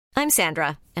I'm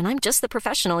Sandra, and I'm just the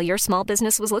professional your small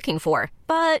business was looking for.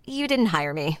 But you didn't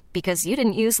hire me because you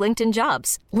didn't use LinkedIn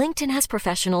Jobs. LinkedIn has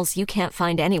professionals you can't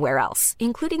find anywhere else,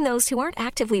 including those who aren't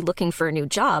actively looking for a new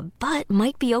job, but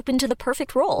might be open to the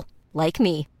perfect role, like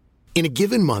me. In a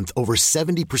given month, over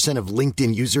 70% of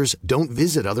LinkedIn users don't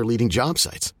visit other leading job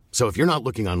sites. So if you're not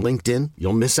looking on LinkedIn,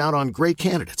 you'll miss out on great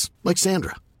candidates like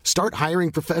Sandra. Start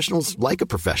hiring professionals like a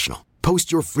professional.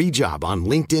 Post your free job on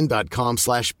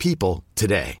linkedin.com/people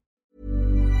today.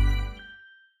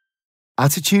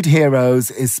 Attitude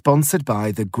Heroes is sponsored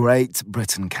by the Great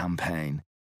Britain Campaign,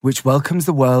 which welcomes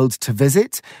the world to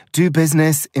visit, do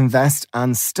business, invest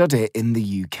and study in the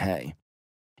UK.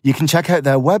 You can check out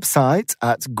their website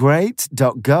at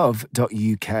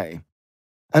great.gov.uk.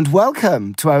 And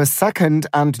welcome to our second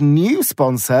and new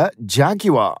sponsor,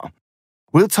 Jaguar.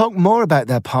 We'll talk more about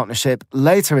their partnership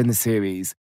later in the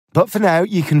series, but for now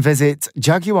you can visit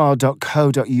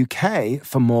jaguar.co.uk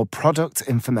for more product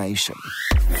information.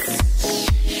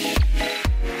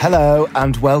 Hello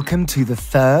and welcome to the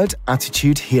third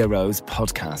Attitude Heroes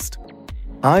podcast.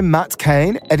 I'm Matt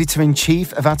Kane,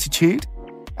 Editor-in-Chief of Attitude,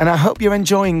 and I hope you're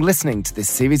enjoying listening to this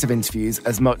series of interviews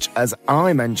as much as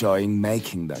I'm enjoying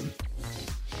making them.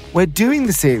 We're doing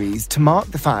the series to mark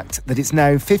the fact that it's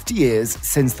now 50 years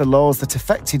since the laws that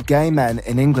affected gay men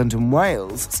in England and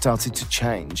Wales started to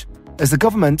change, as the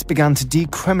government began to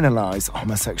decriminalise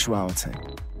homosexuality.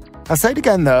 I'll say it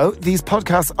again though, these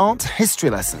podcasts aren't history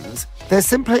lessons. They're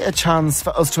simply a chance for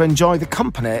us to enjoy the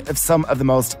company of some of the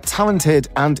most talented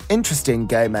and interesting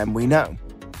gay men we know,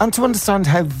 and to understand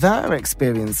how their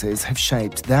experiences have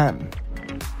shaped them.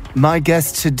 My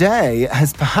guest today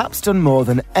has perhaps done more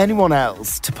than anyone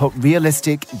else to put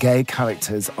realistic gay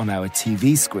characters on our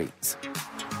TV screens.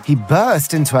 He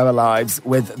burst into our lives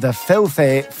with the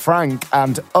filthy, frank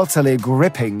and utterly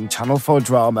gripping Channel 4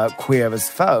 drama Queer as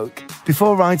Folk,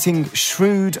 before writing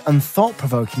shrewd and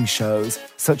thought-provoking shows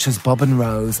such as Bob and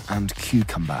Rose and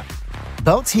Cucumber.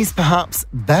 But he's perhaps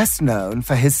best known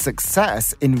for his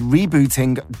success in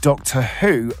rebooting Doctor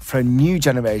Who for a new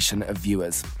generation of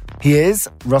viewers. He is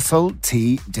Russell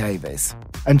T. Davies.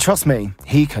 And trust me,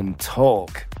 he can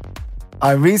talk.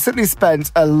 I recently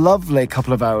spent a lovely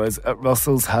couple of hours at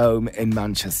Russell's home in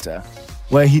Manchester,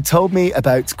 where he told me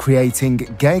about creating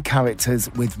gay characters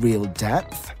with real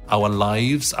depth. Our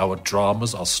lives, our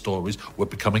dramas, our stories were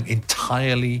becoming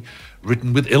entirely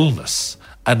written with illness.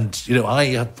 And, you know,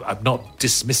 I'm not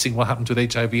dismissing what happened with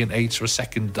HIV and AIDS for a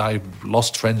second. I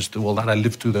lost friends through all that. I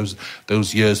lived through those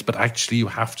years. But actually, you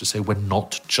have to say we're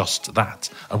not just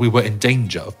that. And we were in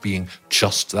danger of being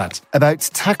just that. About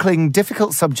tackling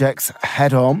difficult subjects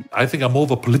head on. I think I'm more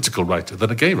of a political writer than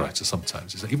a gay writer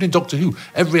sometimes. Even in Doctor Who,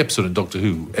 every episode in Doctor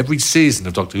Who, every season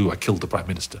of Doctor Who, I killed the Prime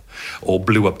Minister or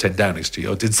blew up 10 Downing Street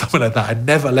or did something like that. I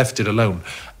never left it alone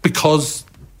because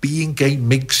being gay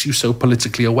makes you so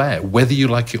politically aware, whether you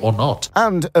like it or not.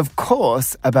 And, of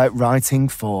course, about writing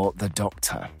for the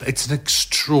Doctor. It's an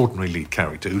extraordinary lead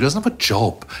character who doesn't have a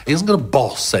job. He hasn't got a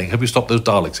boss saying, have you stopped those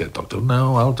Daleks yet, Doctor?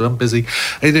 No, I'm busy.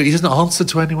 He doesn't answer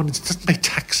to anyone. He doesn't pay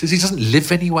taxes. He doesn't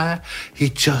live anywhere. He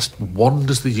just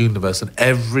wanders the universe, and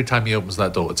every time he opens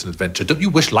that door, it's an adventure. Don't you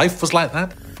wish life was like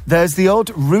that? There's the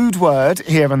odd rude word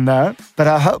here and there, but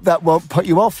I hope that won't put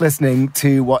you off listening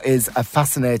to what is a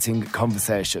fascinating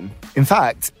conversation. In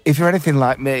fact, if you're anything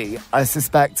like me, I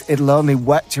suspect it'll only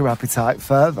whet your appetite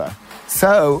further.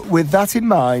 So, with that in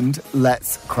mind,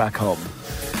 let's crack on.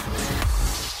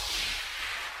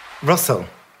 Russell,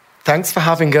 thanks for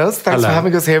having us. Thanks Hello. for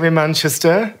having us here in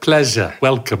Manchester. Pleasure.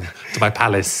 Welcome to my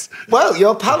palace. Well,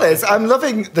 your palace. I'm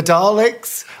loving the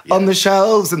Daleks on the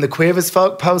shelves and the Queer as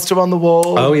Folk poster on the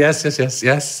wall. Oh,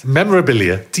 yes.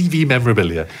 Memorabilia, TV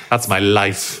memorabilia. That's my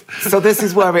life. So this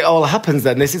is where it all happens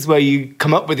then? This is where you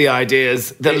come up with the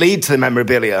ideas that lead to the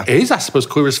memorabilia? It is, I suppose.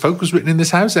 Queer as Folk was written in this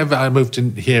house. I moved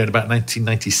in here in about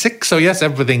 1996. So, yes,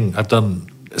 everything I've done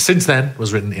since then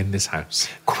was written in this house.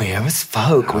 Queer as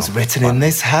Folk was written in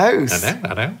this house.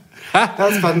 I know.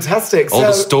 That's fantastic. All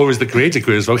the stories that created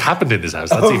Queer as Folk happened in this house.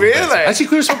 That's really? Better. Actually,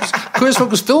 Queer as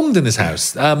Folk was filmed in this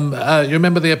house. You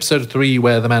remember the episode 3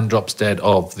 where the man drops dead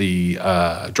of the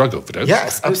drug overdose?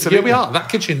 Yes, absolutely. Here we are, that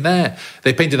kitchen there.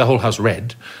 They painted the whole house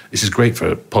red. This is great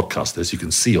for podcasters. You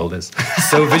can see all this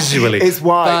so visually. It's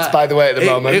white, by the way, at the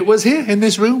moment. It was here in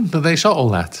this room that they shot all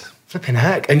that. Flipping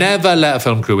heck. Never let a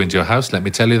film crew into your house, let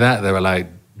me tell you that. There are like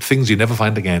things you never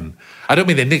find again. I don't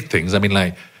mean they nick things. I mean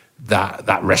like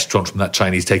that restaurant from that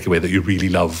Chinese takeaway that you really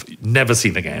love, never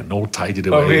seen again, all tidied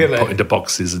away, put into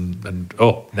boxes and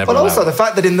never. Well, also the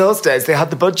fact that in those days they had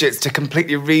the budgets to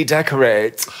completely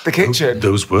redecorate the kitchen.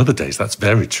 Those were the days. That's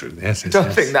very true. Yes,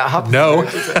 Don't think that happened. No,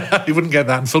 you wouldn't get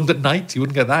that. And filmed at night, you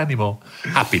wouldn't get that anymore.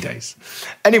 Happy days.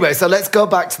 Anyway, so let's go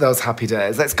back to those happy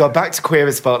days. Let's go back to Queer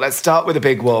as Folk. Let's start with a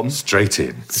big one. Straight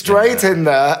in. Straight in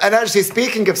there. And actually,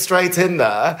 speaking of straight in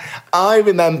there, I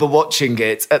remember watching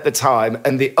it at the time,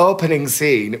 and the opening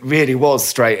scene really was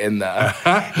straight in there.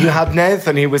 You had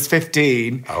Nathan, who was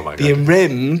 15, being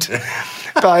rimmed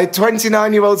by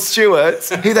 29-year-old Stuart,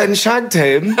 who then shagged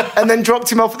him and then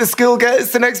dropped him off at the school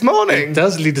gates the next morning. It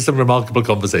does lead to some remarkable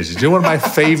conversations. You know, one of my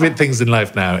favourite things in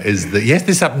life now is that, yes,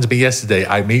 this happened to me yesterday.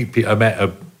 I met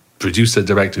a producer,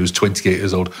 director who's 28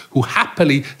 years old, who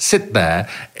happily sit there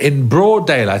in broad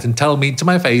daylight and tell me to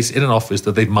my face in an office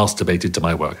that they've masturbated to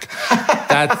my work.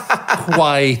 That's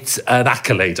quite an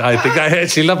accolade. I think I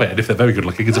actually love it. And if they're very good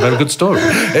looking, it's a very good story.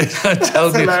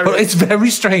 Well, it's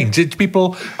very strange.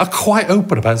 People are quite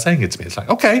open about saying it to me. It's like,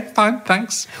 okay, fine,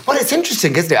 thanks. Well, it's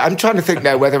interesting, isn't it? I'm trying to think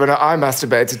now whether or not I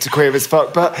masturbated to Queer as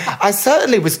Folk, but I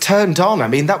certainly was turned on. I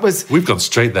mean, that was... We've gone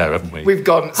straight there, haven't we? We've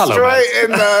gone straight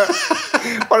in there.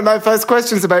 One of my first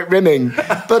questions about rimming.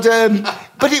 But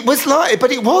it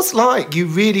was like you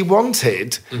really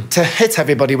wanted to hit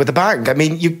everybody with a bang. I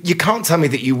mean, you can't tell me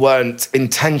that you weren't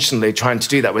intentionally trying to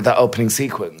do that with that opening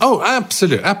sequence. Oh,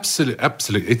 absolutely.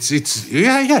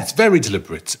 It's very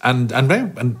deliberate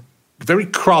and very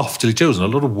craftily chosen. A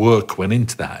lot of work went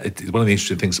into that. One of the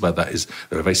interesting things about that is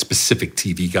there are very specific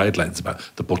TV guidelines about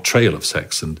the portrayal of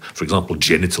sex. And, for example,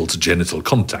 genital-to-genital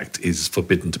contact is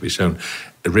forbidden to be shown.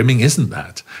 Rimming isn't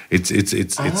that. It's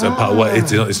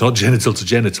not genital to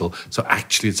genital. So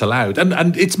actually, it's allowed,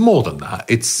 and it's more than that.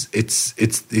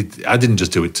 I didn't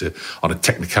just do it on a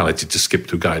technicality to skip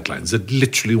through guidelines. I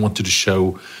literally wanted to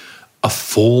show a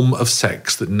form of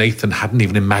sex that Nathan hadn't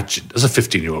even imagined. As a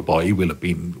 15-year-old boy, he will have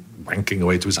been wanking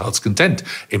away to his heart's content,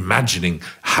 imagining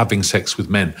having sex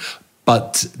with men,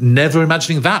 but never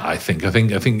imagining that. I think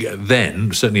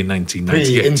then, certainly in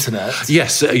 1998, pre-internet,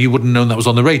 yes, you wouldn't have known that was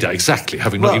on the radar. Exactly,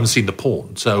 having not even seen the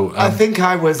porn. So I think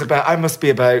I must be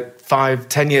about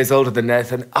 5-10 years older than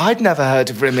Nathan. I'd never heard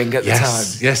of rimming at the time.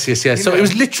 Yes. So it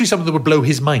was literally something that would blow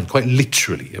his mind, quite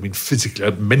literally. I mean,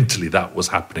 physically, mentally, that was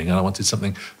happening, and I wanted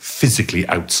something physically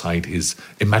outside his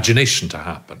imagination to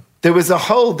happen. There was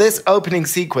this opening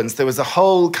sequence, there was a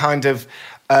whole kind of,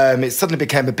 it suddenly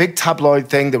became a big tabloid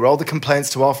thing. There were all the complaints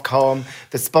to Ofcom.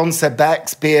 The sponsor,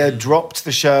 Beck's Beer, dropped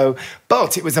the show.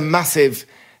 But it was a massive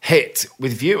hit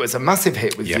with viewers,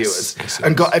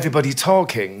 and got everybody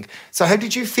talking. So how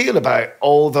did you feel about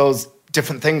all those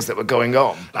different things that were going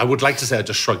on? I would like to say I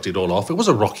just shrugged it all off. It was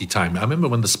a rocky time. I remember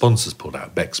when the sponsors pulled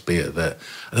out Beck's Beer, and there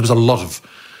was a lot of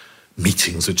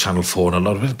meetings with Channel 4, and a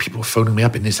lot of people were phoning me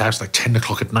up in this house like 10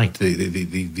 o'clock at night,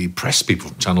 the press people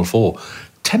from Channel 4,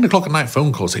 10 o'clock at night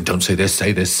phone calls saying, don't say this,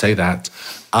 say that.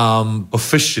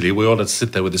 Officially, we all had to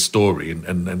sit there with a story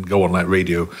and go on like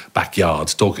radio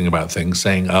backyards talking about things,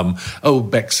 saying,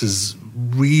 Beck's has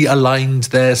realigned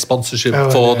their sponsorship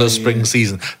for the spring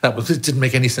season. It didn't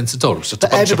make any sense at all. It was just a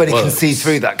bunch everybody of can words. see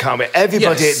through that, can't we?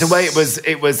 Everybody, yes. The way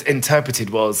it was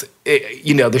interpreted was,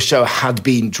 the show had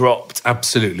been dropped.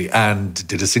 Absolutely. And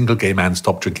did a single gay man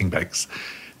stop drinking Beck's?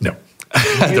 No.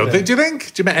 I don't think. Do you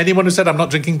think? Do you met anyone who said, I'm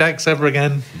not drinking Beck's ever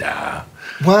again? Nah.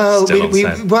 Well,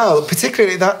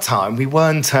 particularly at that time, we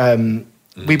weren't...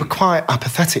 We were quite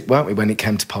apathetic, weren't we, when it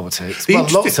came to politics?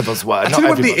 Lots of us were. I tell you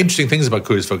one of the interesting things about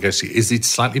Queer as Folk actually is it's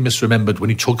slightly misremembered when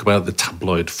you talk about the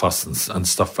tabloid fuss and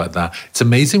stuff like that. It's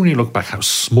amazing when you look back how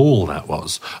small that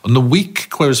was. On the week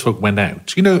Queer as Folk went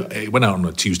out, it went out on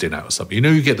a Tuesday night or something.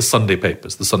 You get the Sunday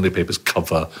papers. The Sunday papers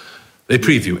cover... They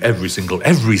preview every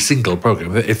single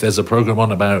program. If there's a program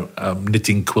on about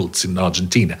knitting quilts in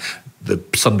Argentina, the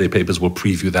Sunday papers will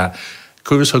preview that.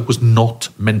 Queer as Folk was not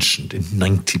mentioned in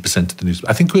 90% of the newspapers.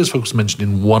 I think Queer as Folk was mentioned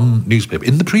in one newspaper,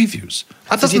 in the previews.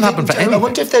 That doesn't happen for anything. I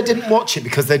wonder if they didn't watch it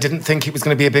because they didn't think it was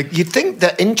going to be a big... You'd think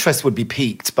that interest would be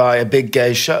piqued by a big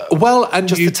gay show. Well, and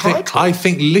just the title. I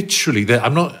think literally, that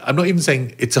I'm not even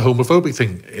saying it's a homophobic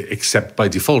thing, except by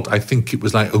default. I think it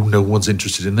was like, no one's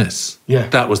interested in this. Yeah.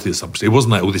 That was the assumption. It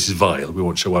wasn't like, this is vile, we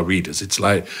won't show our readers. It's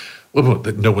like... well,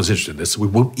 no one's interested in this, so we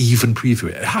won't even preview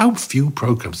it. How few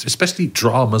programmes, especially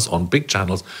dramas on big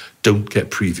channels, don't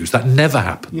get previews? That never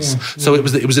happens. So it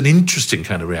was an interesting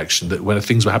kind of reaction that when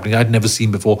things were happening I'd never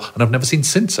seen before, and I've never seen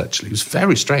since, actually. It was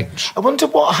very strange. I wonder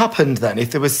what happened then,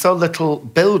 if there was so little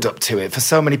build-up to it for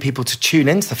so many people to tune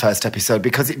into the first episode,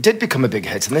 because it did become a big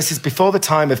hit, and this is before the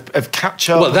time of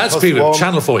catch-up. Well, that's people.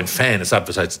 Channel 4, in fairness,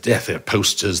 advertised death. There are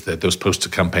posters, those poster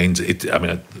campaigns.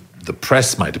 The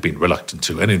press might have been reluctant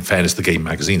to, and in fairness, the Game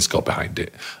magazine's got behind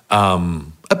it.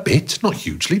 A bit, not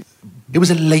hugely. It was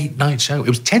a late night show. It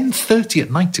was 10:30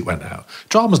 at night it went out.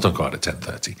 Dramas don't go out at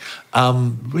 10:30.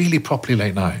 Really properly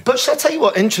late night. But shall I tell you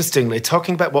what, interestingly,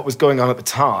 talking about what was going on at the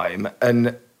time,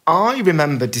 and I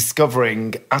remember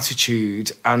discovering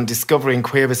Attitude and discovering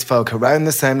Queer as Folk around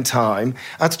the same time.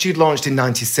 Attitude launched in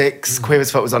 96, Queer as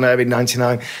Folk was on air in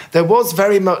 99. There was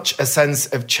very much a sense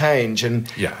of change and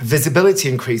visibility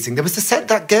increasing. There was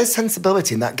that gay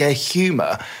sensibility and that gay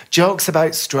humour, jokes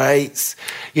about straights,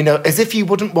 as if you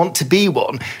wouldn't want to be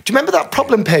one. Do you remember that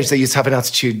problem page they used to have in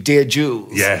Attitude, Dear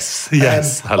Jules? Yes.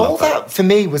 I all love that for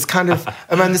me was kind of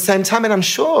around the same time, and I'm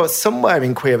sure somewhere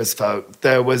in Queer as Folk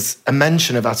there was a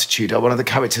mention of Attitude, or one of the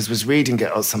characters was reading it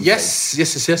or something. Yes.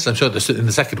 I'm sure in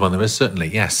the second one there is, certainly.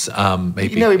 Yes,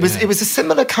 maybe. It was a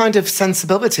similar kind of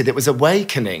sensibility that was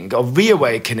awakening or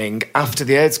reawakening after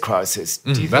the AIDS crisis.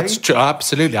 Do you think? That's true.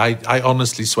 Absolutely. I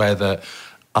honestly swear that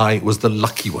I was the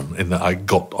lucky one in that I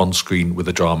got on screen with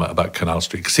a drama about Canal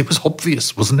Street, because it was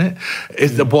obvious, wasn't it?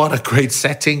 What a great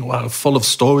setting, full of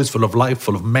stories, full of life,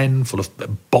 full of men, full of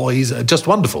boys, just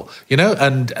wonderful,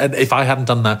 And if I hadn't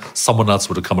done that, someone else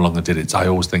would have come along and did it. So I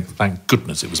always think, thank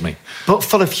goodness it was me. But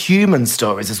full of human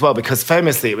stories as well, because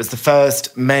famously it was the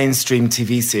first mainstream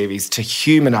TV series to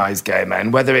humanise gay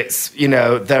men, whether it's,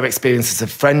 their experiences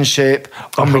of friendship,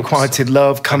 unrequited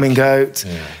love, coming out.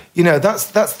 Yeah.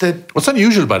 That's the... What's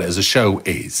unusual about it as a show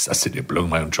is... I sit here blowing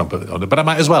my own trumpet on it, but I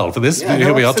might as well for this.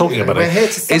 Here we are talking about We're here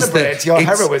to celebrate your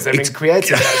heroism in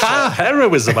creating that show.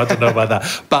 Heroism, I don't know about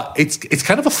that. But it's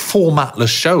kind of a formatless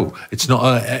show. It's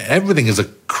not... everything is a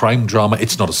crime drama.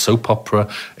 It's not a soap opera.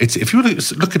 If you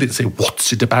look at it and say,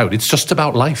 what's it about? It's just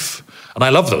about life. And I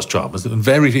love those dramas. And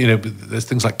there's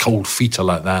things like Cold Feet are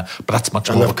like that, but that's much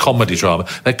more of a comedy drama.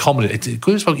 They're comedy.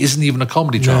 Queer as Folk isn't even a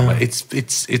comedy drama.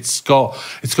 It's got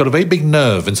a very big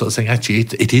nerve in sort of saying, actually,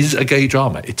 it is a gay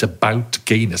drama. It's about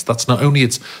gayness. That's not only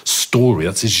its story,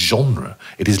 that's its genre.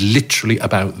 It is literally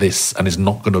about this and is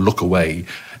not going to look away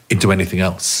into anything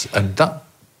else. And that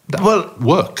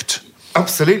worked.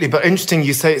 Absolutely, but interesting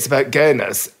you say it's about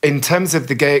gayness. In terms of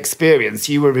the gay experience,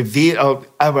 you were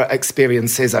our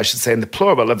experiences, I should say, in the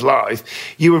plural of life,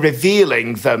 you were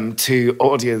revealing them to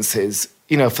audiences,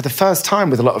 for the first time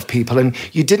with a lot of people, and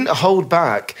you didn't hold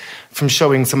back from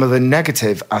showing some of the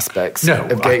negative aspects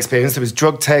of gay experience. There was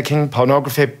drug taking,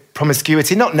 pornography,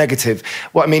 promiscuity, not negative.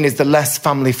 What I mean is the less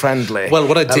family-friendly. Well,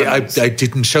 what I did, I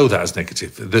didn't show that as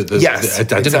negative. I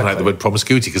didn't like the word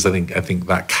promiscuity because I think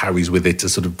that carries with it a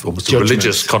sort of almost judgment. A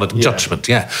religious judgment,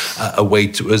 a way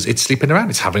to us. It's sleeping around,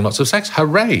 it's having lots of sex.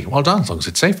 Hooray! Well done, as long as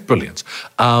it's safe, brilliant.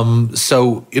 And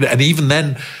even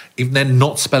then,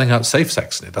 not spelling out safe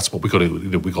sex in it. That's what we got.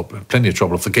 We got plenty of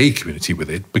trouble for the gay community with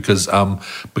it because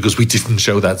we didn't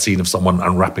show that scene of someone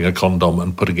unwrapping a condom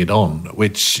and putting it on.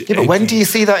 Which but when do you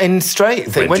see that in straight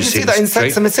thing? When do you see that in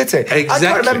Sex and the City? Exactly. I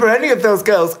can't remember any of those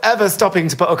girls ever stopping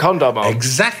to put a condom on.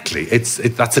 Exactly.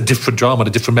 That's a different drama,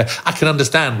 I can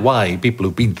understand why people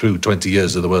who've been through 20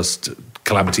 years of the worst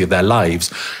calamity of their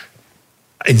lives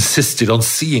insisted on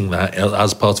seeing that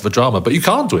as part of a drama, but you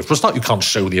can't do it. For a start, you can't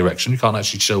show the erection. You can't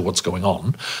actually show what's going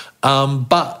on.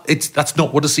 But that's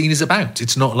not what a scene is about.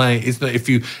 It's not like if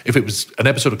it was an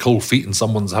episode of Cold Feet and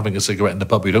someone's having a cigarette in the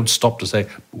pub, you don't stop to say,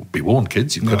 "Be warned,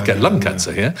 kids, you could get lung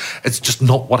cancer here." It's just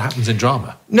not what happens in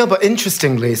drama. No, but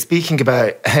interestingly, speaking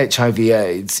about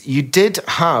HIV/AIDS, you did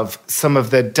have some of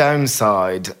the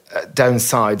downsides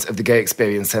of the gay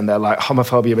experience in there, like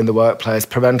homophobia in the workplace,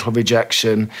 parental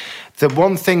rejection. The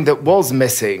one thing that was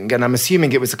missing, and I'm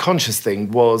assuming it was a conscious thing,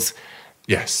 was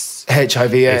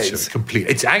HIV/AIDS.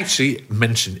 It's actually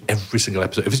mentioned every single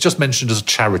episode. If it's just mentioned as a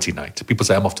charity night, people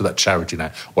say, "I'm off to that charity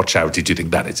night." What charity do you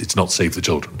think that is? It's not Save the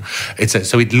Children.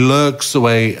 So it lurks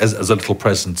away as a little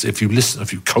presence. If you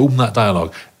comb that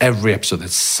dialogue, every episode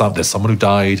there's someone who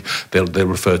died. They'll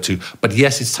refer to. But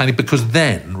yes, it's tiny because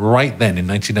right then in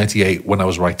 1998, when I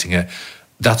was writing it,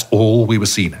 that's all we were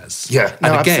seen as. Yeah,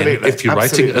 and again, absolutely. if you're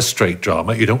writing a straight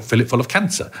drama, you don't fill it full of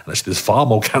cancer. And actually, there's far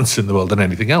more cancer in the world than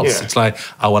anything else. Yeah. It's like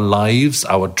our lives,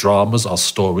 our dramas, our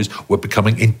stories were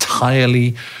becoming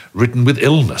entirely written with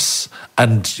illness.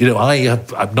 And,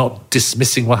 I'm not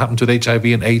dismissing what happened with HIV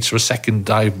and AIDS for a second.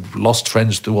 I lost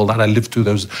friends through all that. I lived through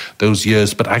those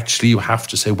years. But actually, you have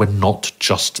to say we're not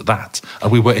just that.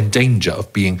 And we were in danger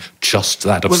of being just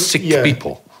that, of sick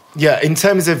people. Yeah, in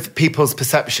terms of people's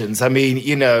perceptions, I mean,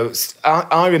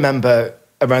 I remember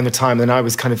around the time when I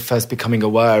was kind of first becoming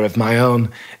aware of my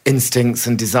own instincts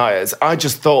and desires, I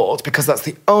just thought, because that's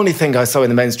the only thing I saw in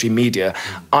the mainstream media,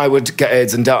 I would get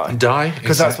AIDS and die.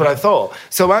 Because that's what I thought.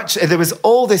 So actually, there was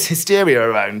all this hysteria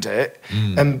around it,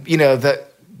 and,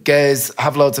 that gays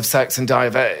have loads of sex and die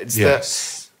of AIDS.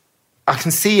 Yes. I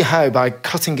can see how by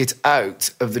cutting it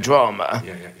out of the drama,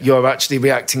 you're actually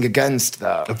reacting against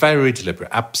that. Very deliberate,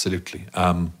 absolutely.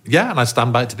 And I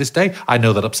stand by it to this day. I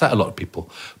know that upset a lot of people.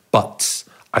 But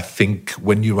I think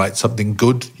when you write something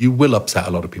good, you will upset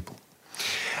a lot of people.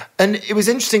 And it was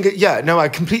interesting, I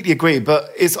completely agree.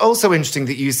 But it's also interesting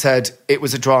that you said it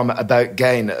was a drama about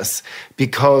gayness,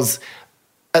 because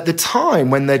at the time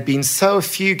when there'd been so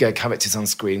few gay characters on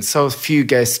screen, so few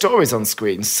gay stories on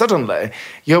screen, suddenly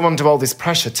you're under all this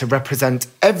pressure to represent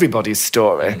everybody's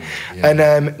story.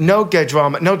 And no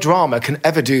drama can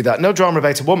ever do that. No drama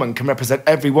about a woman can represent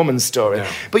every woman's story.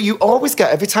 Yeah. But you always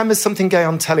get, every time there's something gay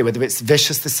on telly, whether it's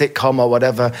Vicious, the sitcom or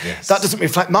whatever, that doesn't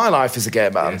reflect my life as a gay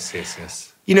man.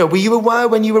 Yes. Were you aware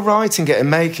when you were writing it and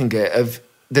making it of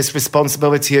this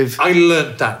responsibility of... I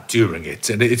learned that during it.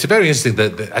 And it's very interesting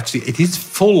that actually it is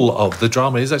full of... The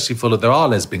drama is actually full of... There are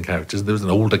lesbian characters. There's an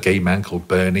older gay man called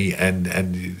Bernie and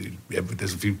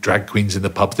there's a few drag queens in the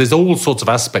pub. There's all sorts of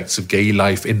aspects of gay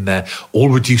life in there, all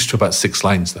reduced to about 6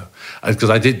 lines, though. Because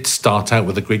I did start out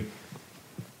with a great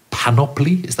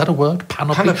panoply, is that a word?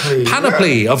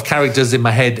 Panoply of characters in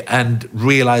my head, and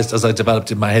realised as I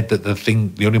developed in my head that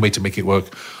the only way to make it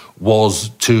work was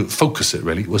to focus it,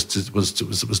 really,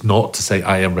 was not to say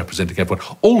I am representing everyone.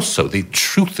 Also, the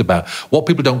truth about what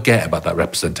people don't get about that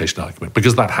representation argument,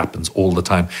 because that happens all the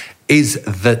time, is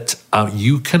that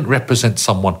you can represent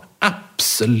someone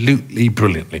absolutely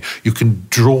brilliantly. You can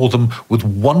draw them with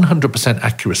 100%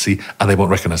 accuracy and they won't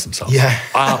recognise themselves. Yeah.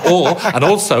 And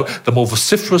also, the more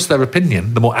vociferous their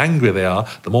opinion, the more angry they are,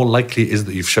 the more likely it is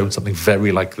that you've shown something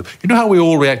very like them. You know how we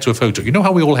all react to a photo? You know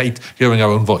how we all hate hearing our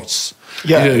own voice?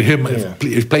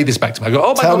 Play this back to me. I go,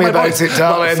 oh my Tell God, me my about voice. it,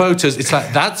 darling. Photos. It's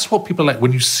like, that's what people like.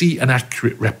 When you see an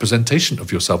accurate representation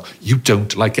of yourself, you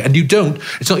don't like it. And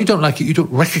it's not you don't like it, you don't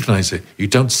recognise it. You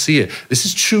don't see it. This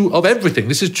is true of everything.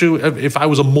 This is true if I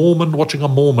was a Mormon watching a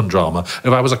Mormon drama, if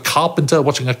I was a carpenter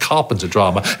watching a carpenter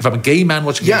drama, if I'm a gay man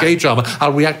watching a gay drama,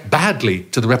 I'll react badly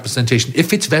to the representation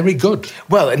if it's very good.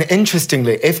 Well, and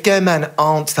interestingly, if gay men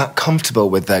aren't that comfortable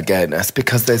with their gayness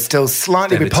because they're still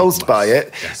slightly repulsed by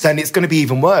it, then it's going to be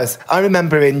even worse. I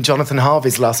remember in Jonathan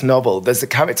Harvey's last novel, there's a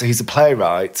character who's a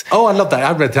playwright. Oh, I love that.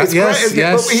 I read that. It's great,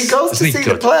 yes. But he goes to see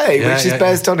the play, which is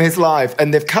based on his life,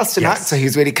 and they've cast an actor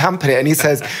who's really camp in it, and he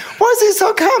says, why is he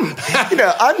so camp?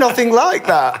 I'm nothing like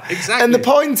that. Exactly. And the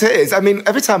point is,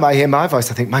 every time I hear my voice,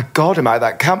 I think, my God, am I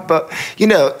that camp? But,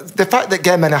 the fact that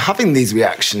gay men are having these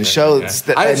reactions shows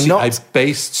that they're not... I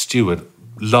based Stuart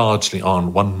largely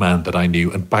on one man that I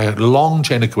knew, and by a long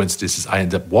chain of coincidences, I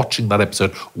ended up watching that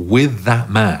episode with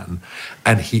that man,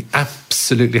 and he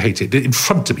absolutely hated it. In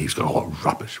front of me, he was going, oh,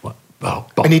 rubbish, what? Oh,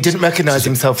 and he didn't recognise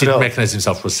himself at all. Didn't recognise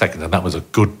himself for a second, and that was a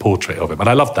good portrait of him. And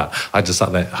I loved that. I just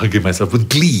sat there hugging myself with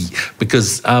glee,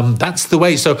 because that's the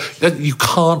way. So you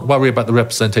can't worry about the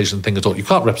representation thing at all. You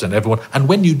can't represent everyone. And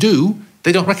when you do,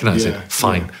 they don't recognise it.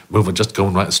 Fine, move on, just go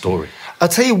and write a story. I'll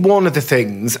tell you one of the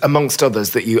things, amongst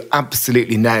others, that you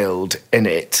absolutely nailed in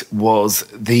it was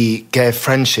the gay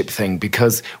friendship thing,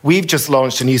 because we've just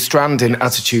launched a new strand in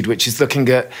Attitude, which is looking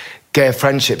at gay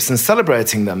friendships and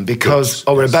celebrating them, because,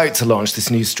 we're about to launch this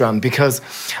new strand, because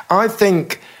I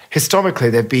think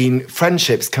historically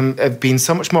friendships have been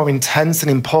so much more intense and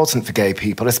important for gay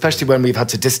people, especially when we've had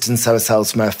to distance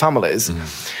ourselves from our families.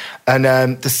 And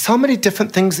there's so many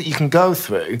different things that you can go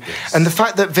through. Yes. And the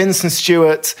fact that Vince and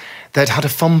Stuart, they'd had a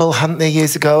fumble, hadn't they,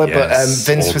 years ago? Yes,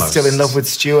 but Vince was still in love with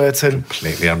Stuart. And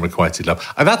completely unrequited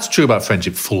love. And that's true about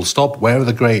friendship, full stop. Where are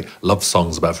the great love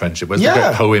songs about friendship? Where's the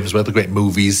great poems? Where are the great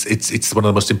movies? It's one of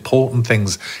the most important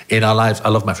things in our lives. I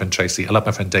love my friend Tracy. I love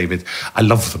my friend David. I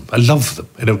love them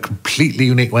in a completely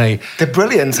unique way. They're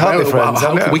brilliant, aren't they, friends?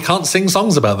 We can't sing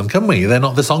songs about them, can we?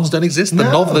 The songs don't exist. The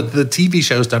TV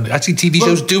shows don't. Actually, TV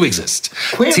shows do exist.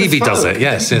 TV does it,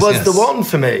 yes. Was the one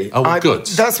for me. Oh, good.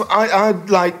 That's what I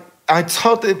like.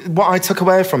 What I took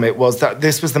away from it was that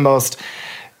this was the most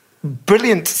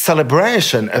brilliant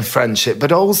celebration of friendship,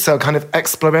 but also kind of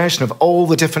exploration of all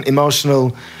the different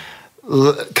emotional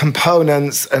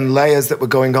components and layers that were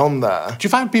going on there. Do you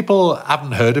find people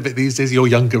haven't heard of it these days? Your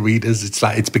younger readers,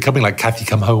 it's becoming like Kathy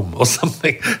Come Home or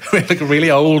something. Like a really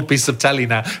old piece of telly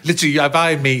now. Literally, if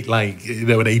I meet an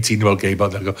 18-year-old gay boy,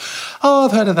 they'll go, "Oh,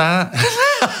 I've heard of that."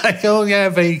 I go, "Oh, yeah,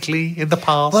 vaguely in the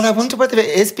past." Well, I wonder whether it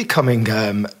is becoming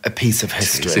a piece of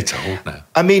history. It's old now.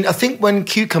 I mean, I think when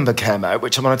Cucumber came out,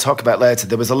 which I want to talk about later,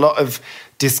 there was a lot of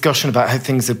discussion about how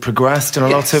things had progressed and a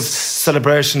lot of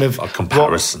celebration of... A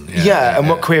comparison,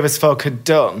 what Queer as Folk had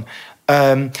done.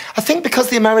 I think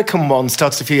because the American one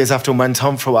started a few years after and went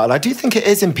on for a while, I do think it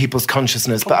is in people's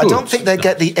consciousness, but I don't think they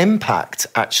get the impact,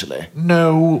 actually.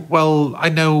 No, well, I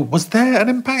know. Was there an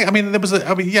impact? I mean,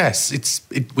 yes,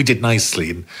 we did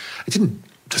nicely. And it didn't...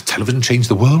 Does television change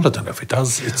the world? I don't know if it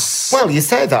does. Well, you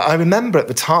say that. I remember at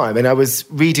the time, and I was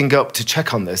reading up to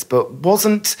check on this, but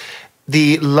wasn't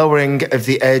the lowering of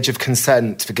the age of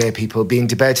consent for gay people being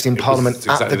debated in Parliament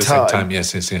exactly at the time? time?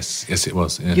 Yes, it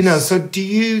was. Yes. You know, so do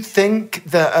you think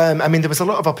that... there was a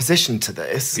lot of opposition to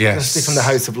this, especially from the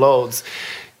House of Lords.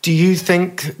 Do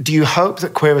you hope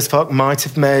that Queer as Folk might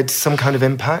have made some kind of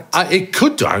impact? It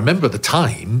could do. I remember at the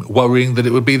time worrying that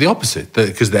it would be the opposite,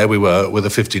 because there we were with a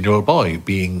 15-year-old boy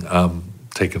being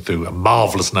taken through a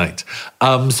marvellous night.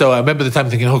 So I remember the time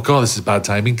thinking, oh, God, this is bad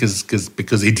timing,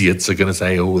 because idiots are going to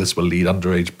say, oh, this will lead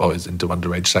underage boys into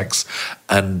underage sex,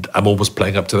 and I'm almost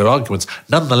playing up to their arguments.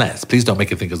 Nonetheless, please don't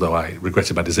make it think as though I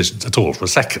regretted my decisions at all for a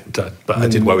second, but I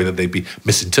did worry that they'd be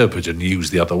misinterpreted and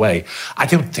used the other way. I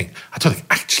don't think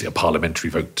actually a parliamentary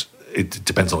vote... It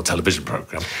depends on the television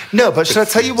programme. No, but should I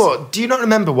tell you what? Do you not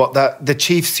remember what the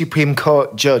Chief Supreme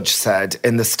Court judge said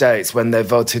in the States when they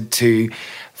voted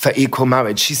for equal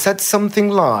marriage? She said something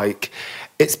like,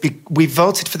 we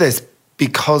voted for this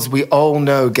because we all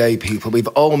know gay people. We've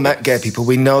all met gay people.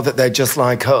 We know that they're just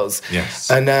like us.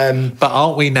 Yes. And but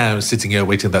aren't we now sitting here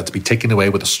waiting for that to be taken away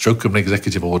with a stroke of an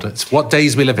executive order? It's what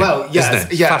days we live in. Well, yes,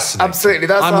 isn't it? yes, absolutely.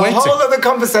 That's a whole other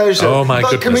conversation. Oh, my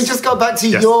goodness. Can we just go back to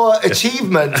your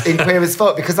achievement in Queer as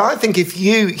Folk? Because I think if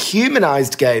you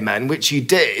humanised gay men, which you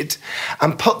did,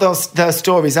 and put their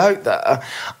stories out there,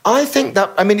 I think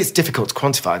that... I mean, it's difficult to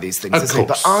quantify these things, isn't it?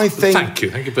 But I think... Thank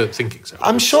you for thinking so.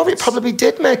 I'm sure it probably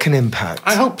did make an impact.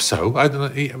 I hope so.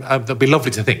 That'd be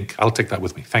lovely to think. I'll take that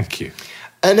with me. Thank you.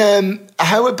 And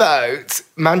how about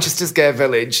Manchester's Gay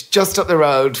Village, just up the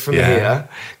road from here?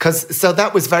 So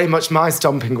that was very much my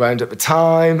stomping ground at the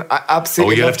time. I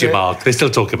absolutely you left your mark. They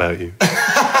still talk about you.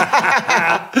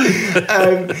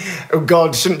 Oh,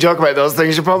 God, shouldn't joke about those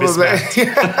things, you probably...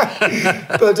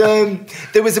 But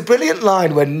there was a brilliant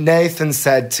line when Nathan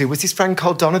said to... Was his friend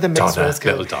called Donna, the mixed race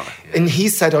girl? Little Donna. Yeah. And he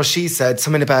said, or she said,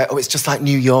 something about, it's just like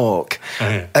New York. Oh,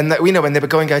 yeah. And that, when they were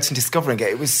going out and discovering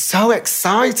it was so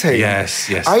exciting. Yes.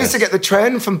 I used to get the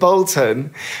train from Bolton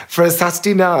for a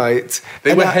Saturday night.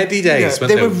 They were heady days.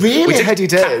 They were really heady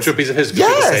days. Capture a piece of history.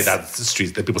 People say that the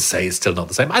streets that people say it's still not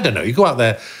the same. I don't know. You go out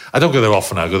there. I don't go there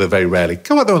often. I go there very rarely.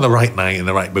 Go out there on the right night in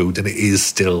the right mood, and it is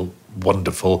still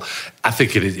wonderful. I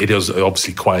think it is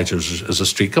obviously quieter as a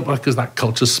street club because that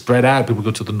culture's spread out. People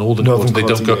go to the northern quarter. They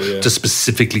don't go to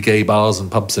specifically gay bars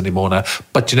and pubs anymore now.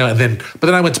 But and then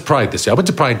I went to Pride this year. I went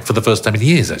to Pride for the first time in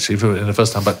years, actually, in the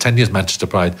first time about 10 years, Manchester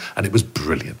Pride, and it was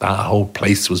brilliant. That whole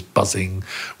place was buzzing.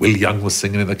 Will Young was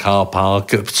singing in the car park.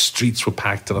 The streets were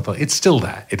packed, and I thought it's still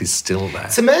there. It is still there.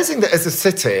 It's amazing that as a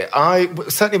city,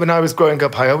 certainly when I was growing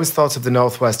up, I always thought of the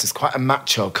Northwest as quite a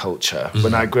macho culture.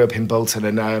 When I grew up in Bolton,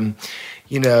 and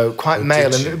quite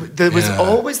male. And there was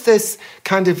always this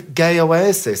kind of gay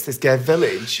oasis, this gay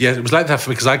village. Yeah, it was like that for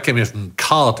me because I came here from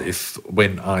Cardiff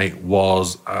when I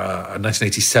was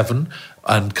 1987,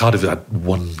 and Cardiff had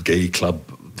one gay club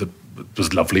that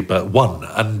was lovely, but one.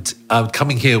 And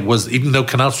coming here was, even though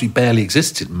Canal Street barely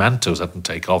existed, Mantos hadn't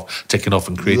taken off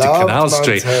and created Canal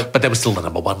Street, but there was still the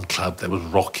number one club, there was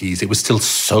Rockies, it was still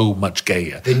so much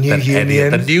gayer. The New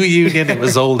Union. It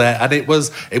was all there, and it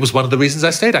was one of the reasons I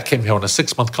stayed. I came here on a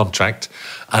 6-month contract,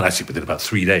 and actually within about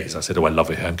 3 days, I said, I love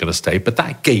it here, I'm going to stay. But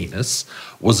that gayness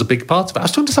was a big part of it. I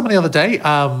was talking to someone the other day,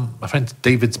 my friend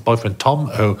David's boyfriend Tom,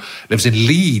 who lives in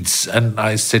Leeds, and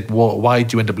I said, why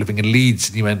do you end up living in Leeds?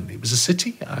 And he went, it was a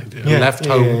city. I left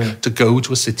home to go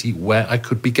to a city where I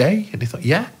could be gay. And he thought,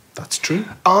 that's true.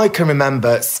 I can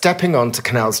remember stepping onto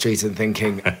Canal Street and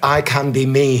thinking, I can be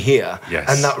me here. Yes.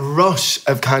 And that rush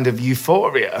of kind of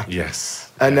euphoria.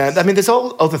 Yes. And I mean, there's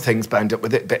all other things bound up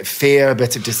with it, a bit of fear, a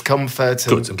bit of discomfort.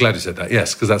 Good, I'm glad you said that.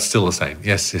 Yes, because that's still the same.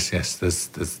 Yes.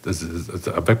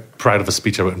 I'm very proud of a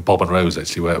speech I wrote in Bob and Rose,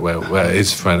 actually, where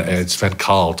his friend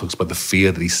Carl talks about the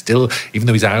fear that he's still, even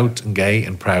though he's out and gay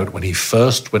and proud, when he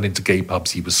first went into gay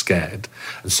pubs, he was scared.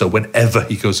 And so whenever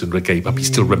he goes into a gay pub, he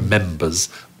still remembers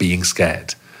being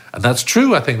scared. And that's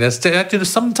true, I think. There's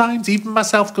sometimes, even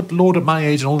myself, good Lord, at my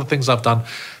age and all the things I've done,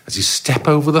 as you step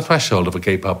over the threshold of a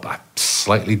gay pub, I'm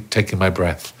slightly taking my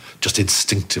breath, just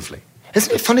instinctively.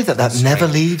 Isn't it funny that never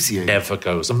leaves you? Never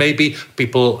goes. And maybe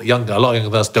people a lot younger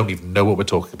than us don't even know what we're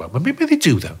talking about. But maybe they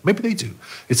do, though. Maybe they do.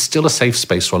 It's still a safe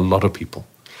space for a lot of people.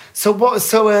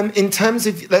 So in terms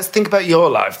of, let's think about your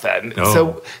life then.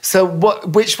 Oh. So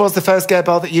which was the first gay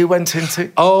bar that you went into?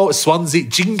 Oh, Swansea,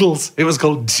 Jingles. It was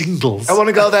called Jingles. I want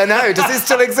to go there now. Does it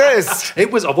still exist?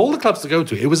 It was, of all the clubs to go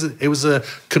to, it was a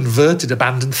converted,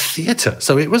 abandoned theatre.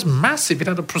 So it was massive. It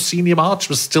had a proscenium arch,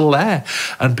 was still there.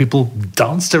 And people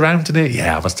danced around in it.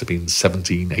 Yeah, I must have been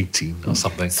 17, 18 or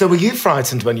something. So were you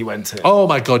frightened when you went in? Oh,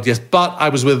 my God, yes. But I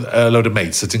was with a load of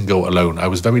mates. I didn't go alone. I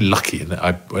was very lucky in that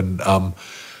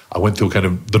I went through kind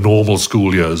of the normal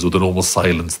school years, or the normal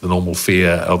silence, the normal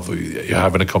fear of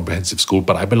having a comprehensive school.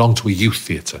 But I belonged to a youth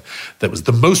theatre that was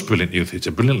the most brilliant youth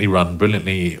theatre, brilliantly run,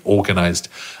 brilliantly organised.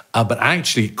 But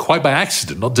actually, quite by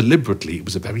accident, not deliberately, it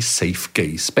was a very safe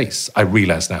gay space. I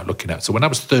realise now, looking at it. So when I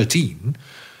was 13,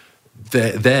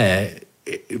 there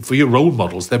for your role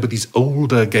models, there were these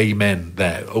older gay men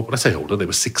there. Oh, when I say older, they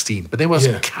were 16, but they were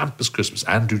some campus Christmas.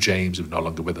 Andrew James, who's no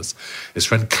longer with us, his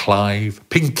friend Clive,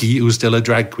 Pinky, who's still a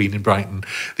drag queen in Brighton.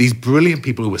 These brilliant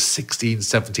people who were 16,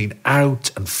 17, out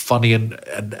and funny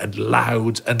and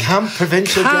loud. And camp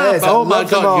provincial gays. Oh my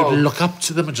God, you'd look up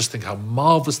to them and just think how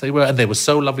marvellous they were. And they were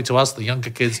so lovely to us, the younger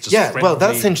kids. Just friendly. Well,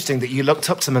 that's interesting that you looked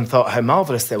up to them and thought how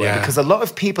marvellous they were, because a lot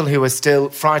of people who are still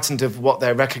frightened of what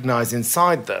they recognise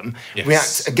inside them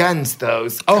react against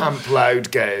those camp loud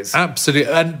gays.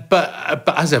 Absolutely. But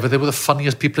as ever, they were the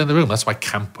funniest people in the room. That's why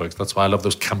camp works. That's why I love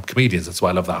those camp comedians. That's why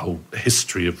I love that whole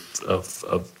history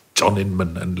of John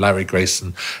Inman and Larry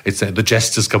Grayson. It's the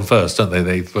jesters come first, don't they?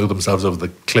 They throw themselves over the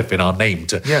cliff in our name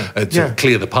to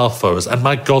clear the path for us. And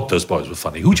my God, those boys were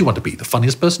funny. Who do you want to be? The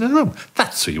funniest person in the room.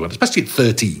 That's who you want, especially at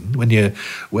 13, when you're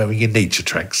wearing your nature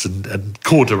tracks and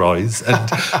corduroys and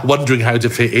wondering how to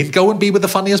fit in. Go and be with the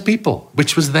funniest people,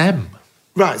 which was them.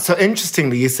 Right, so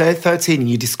interestingly, you say 13,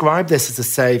 you describe this as a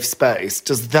safe space.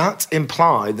 Does that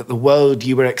imply that the world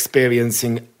you were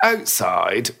experiencing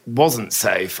outside wasn't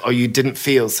safe, or you didn't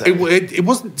feel safe? It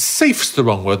wasn't, safe's the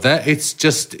wrong word there. It's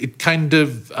just, it kind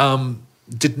of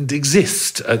didn't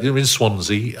exist. In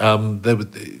Swansea, I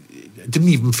didn't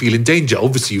even feel in danger.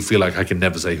 Obviously, you feel like I can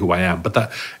never say who I am, but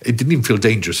it didn't even feel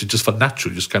dangerous. It just felt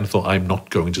natural. You just kind of thought, I'm not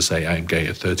going to say I'm gay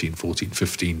at 13, 14,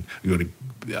 15,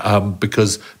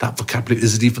 because that vocabulary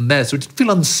isn't even there. So it didn't feel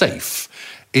unsafe.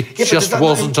 It just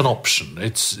wasn't an option.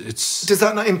 It's. Does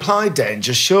that not imply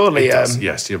danger? Surely. It does.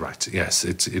 Yes, you're right. Yes,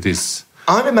 it is.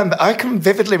 I can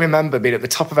vividly remember being at the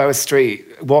top of our street,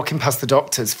 walking past the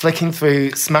Doctors, flicking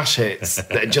through smash hits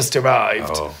that had just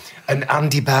arrived. And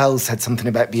Andy Bell said something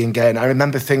about being gay, and I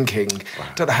remember thinking,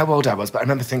 I don't know how old I was, but I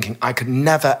remember thinking I could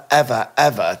never, ever,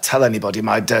 ever tell anybody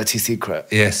my dirty secret.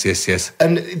 Yes.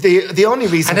 And the only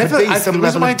reason could be some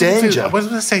level of danger. When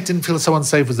I say I didn't feel so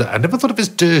unsafe was that I never thought of it as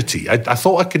dirty. I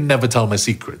thought I could never tell my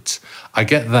secrets. I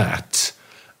get that.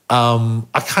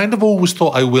 I kind of always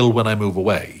thought I will when I move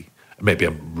away. Maybe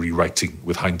I'm rewriting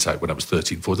with hindsight when I was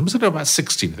 13, 14. I was about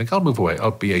 16. I think I'll move away.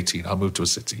 I'll be 18. I'll move to a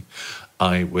city.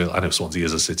 I will. I know Swansea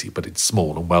is a city, but it's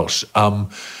small and Welsh.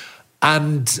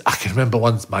 And I can remember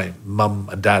once my mum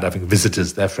and dad having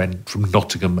visitors, their friend from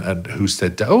Nottingham, and who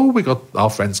said, we got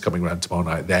our friends coming around tomorrow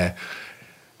night.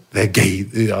 They're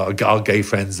gay, our gay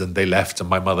friends, and they left. And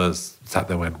my mother sat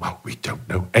there and went, well, we don't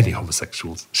know any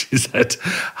homosexuals. She said,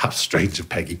 how strange of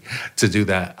Peggy to do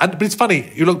that. But it's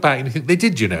funny, you look back and you think, they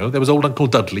did, there was old Uncle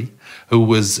Dudley, who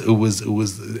was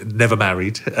never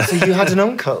married. So you had an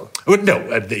uncle?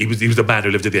 No, he was a man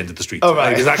who lived at the end of the street. Oh, right.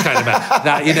 He was that kind of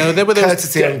man. There were those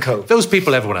courtesy uncle. Those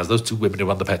people everyone has, those two women who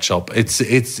run the pet shop. It's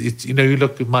you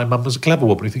look at my mum was a clever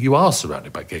woman, you think you are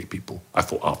surrounded by gay people. I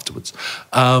thought afterwards.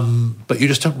 But you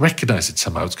just don't recognise it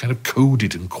somehow. It's kind of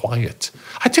coded and quiet.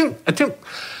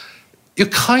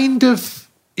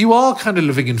 You are kind of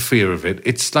living in fear of it.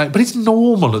 It's like, but it's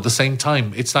normal at the same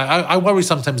time. It's like, I worry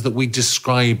sometimes that we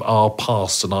describe our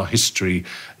past and our history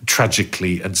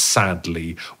tragically and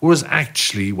sadly, whereas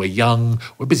actually we're young,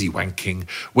 we're busy wanking,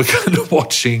 we're kind of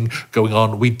watching, going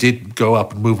on. We did go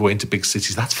up and move away into big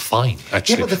cities. That's fine,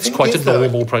 actually. Yeah, it's quite a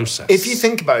normal process. If you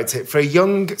think about it, for a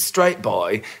young straight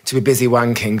boy to be busy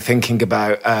wanking, thinking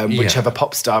about whichever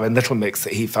pop star in Little Mix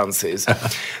that he fancies,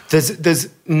 there's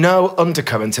no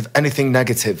undercurrent of anything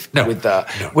negative with that.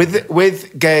 No.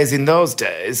 With gays in those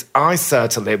days, I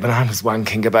certainly, when I was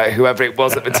wanking about whoever it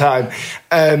was at the time,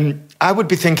 I would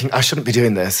be thinking, I shouldn't be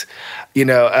doing this. You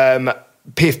know,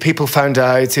 if people found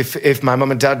out, if my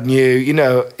mum and dad knew, you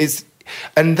know,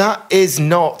 and that is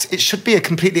not, it should be a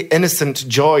completely innocent,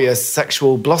 joyous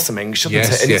sexual blossoming, shouldn't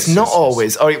it? And it's not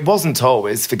always, or it wasn't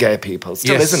always for gay people,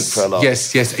 still isn't for a lot.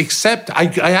 Yes, except I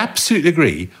absolutely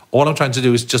agree. All I'm trying to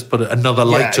do is just put another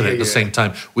light on it at the same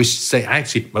time. We should say,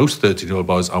 actually, most 13-year-old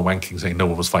boys are wanking, saying no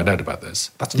one must find out about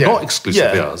this. That's not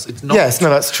exclusively ours. It's not. Yes, no,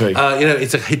 that's true. You know,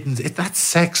 it's a hidden, that's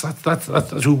sex.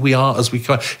 That's who we are as we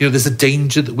come. You know, there's a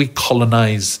danger that we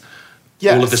colonise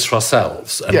all of this for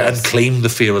ourselves and claim the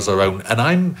fear as our own.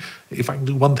 And if I can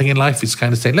do one thing in life, it's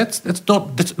kind of saying, let's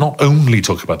not only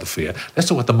talk about the fear, let's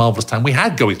talk about the marvellous time we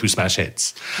had going through smash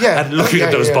hits and looking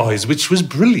at those boys, which was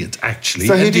brilliant, actually.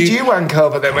 So who did you wank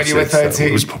over then when you were 13?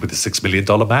 It was probably the $6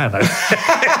 million man.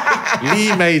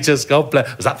 Lee Majors, God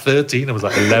bless. Was that 13 or was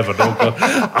that 11? Oh, God.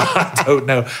 I don't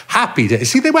know. Happy days.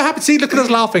 See, they were happy. See, look at us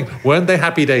laughing. Weren't they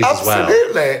happy days as well?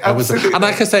 Absolutely. And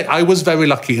like I say, I was very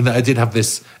lucky in that I did have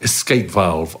this escape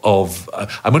valve of,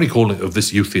 I'm only calling it, of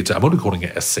this youth theatre, I'm only calling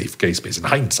it a safe gay space. In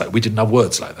hindsight, we didn't have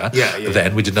words like that.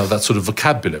 Then we didn't have that sort of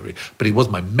vocabulary. But it was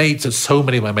my mates, and so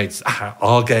many of my mates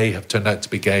are gay, have turned out to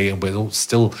be gay, and we're all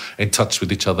still in touch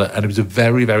with each other. And it was a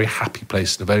very, very happy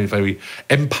place and a very, very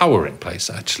empowering place,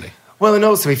 actually. Well, and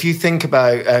also, if you think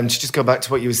about, to just go back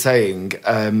to what you were saying,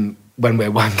 when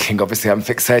we're wanking, obviously I'm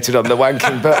fixated on the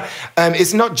wanking, but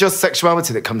it's not just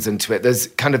sexuality that comes into it. There's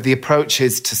kind of the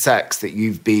approaches to sex that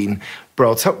you've been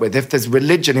brought up with. If there's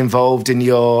religion involved in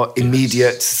your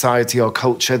immediate society or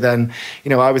culture, then, you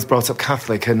know, I was brought up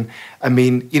Catholic, and I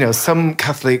mean, you know, some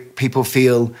Catholic people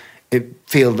feel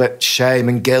that shame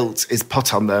and guilt is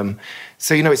put on them.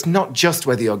 So, you know, it's not just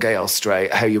whether you're gay or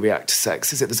straight, how you react to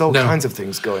sex, is it? There's all kinds of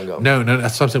things going on. No,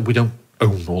 that's something we don't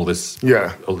own all this,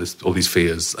 all these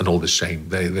fears and all this shame.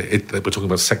 We're talking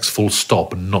about sex full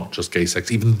stop and not just gay sex,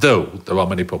 even though there are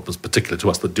many problems, particular to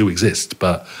us, that do exist.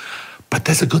 But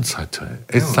there's a good side to it.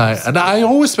 It's and I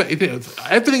always,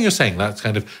 everything you're saying, that's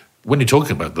kind of, when you're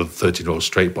talking about the 13-year-old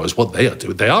straight boys, what they are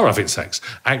doing, they are having sex.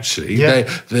 Actually,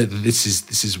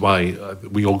 this is why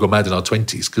we all go mad in our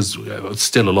 20s, because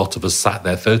still a lot of us sat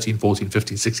there 13, 14,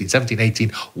 15, 16, 17,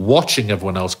 18, watching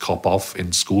everyone else cop off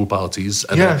in school parties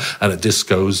and at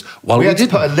discos while we didn't.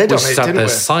 Put a lid we on it, sat didn't there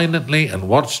we? silently and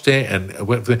watched it and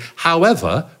went for it.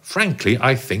 However, frankly,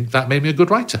 I think that made me a good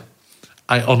writer.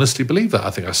 I honestly believe that. I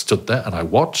think I stood there and I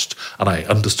watched and I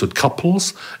understood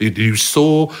couples. You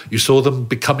saw them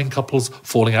becoming couples,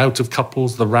 falling out of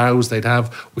couples, the rows they'd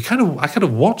have. I kind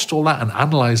of watched all that and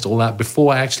analysed all that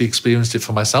before I actually experienced it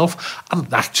for myself.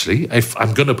 And actually, if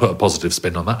I'm going to put a positive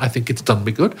spin on that, I think it's done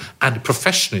me good. And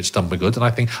professionally, it's done me good. And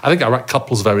I think I write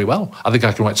couples very well. I think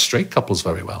I can write straight couples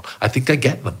very well. I think I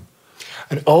get them.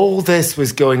 And all this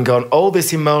was going on, all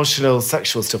this emotional,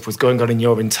 sexual stuff was going on in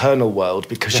your internal world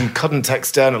because you couldn't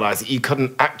externalise it, you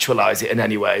couldn't actualise it in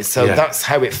any way. So that's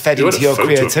how it fed into your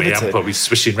creativity. I'm probably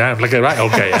swishing around like, right,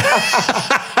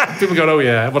 okay. People go, oh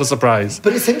yeah, what a surprise.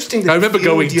 But it's interesting that I remember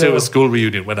going to a school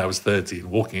reunion when I was 13,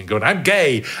 walking and going, I'm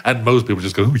gay. And most people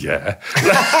just go, oh yeah.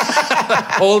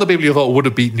 All the people you thought would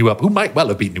have beaten you up, who might well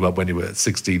have beaten you up when you were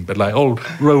 16, but like all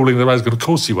rolling their eyes going, of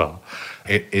course you are.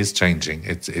 It is changing,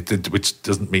 which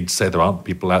doesn't mean to say there aren't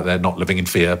people out there not living in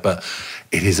fear, but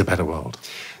it is a better world.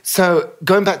 So,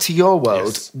 going back to your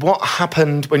world, what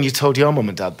happened when you told your mum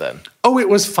and dad then? Oh, it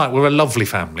was fine. We're a lovely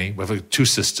family. We have 2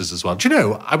 sisters as well. Do you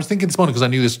know, I was thinking this morning, because I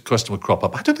knew this question would crop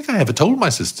up, I don't think I ever told my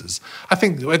sisters. I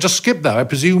think I just skipped that. I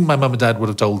presume my mum and dad would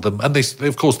have told them, and they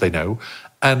of course they know.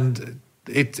 And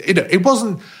it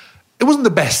wasn't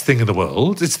the best thing in the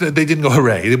world. They didn't go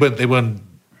hooray. They weren't.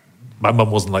 My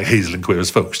mum wasn't like Hazel and Queer as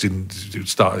Folk. She didn't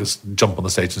jump on the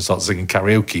stage and start singing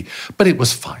karaoke. But it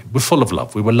was fine. We're full of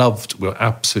love. We were loved. We were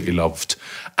absolutely loved.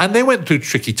 And they went through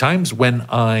tricky times when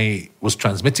I was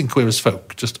transmitting Queer as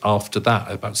Folk just after that,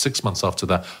 about 6 months after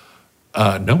that.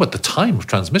 At the time of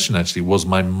transmission, actually, was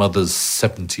my mother's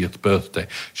 70th birthday.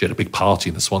 She had a big party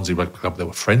in the Swansea Rugby Club. There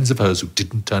were friends of hers who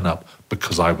didn't turn up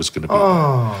because I was going to be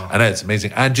there. And it's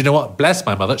amazing. And you know what? Bless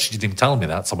my mother. She didn't even tell me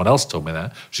that. Someone else told me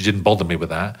that. She didn't bother me with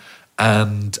that.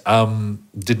 and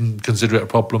didn't consider it a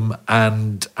problem,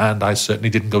 and I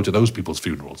certainly didn't go to those people's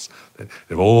funerals.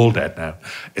 They're all dead now.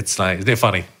 It's like, isn't it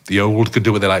funny? The old can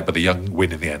do what they like, but the young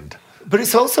win in the end. But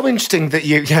it's also interesting that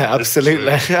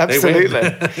absolutely.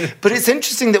 But it's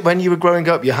interesting that when you were growing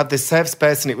up, you had this safe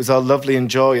space and it was all lovely and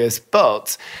joyous,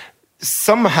 but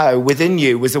somehow within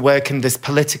you was awakened this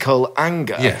political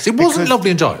anger. Yes, it wasn't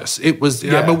lovely and joyous. It was,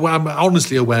 I'm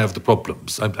honestly aware of the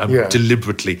problems. I'm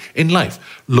deliberately, in life,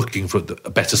 looking for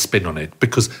a better spin on it,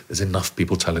 because there's enough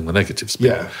people telling the negative spin.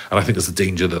 Yeah. And I think there's a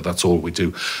danger that that's all we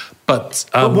do. But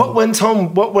what went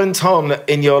on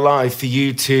in your life for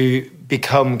you to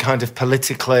become kind of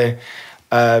politically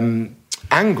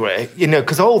angry,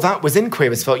 because all that was in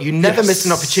Queer as Folk. You never missed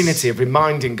an opportunity of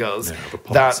reminding us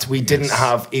that we didn't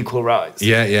have equal rights.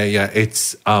 Yeah.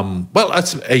 It's,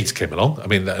 as AIDS came along, I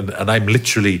mean, and I'm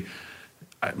literally,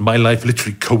 my life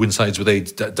literally coincides with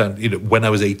AIDS. When I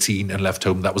was 18 and left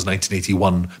home, that was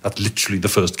 1981. That's literally the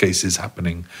first cases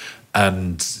happening.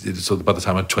 And so by the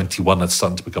time I'm 21, that's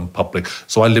starting to become public.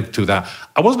 So I lived through that.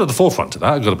 I wasn't at the forefront of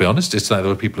that, I've got to be honest. It's like there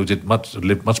were people who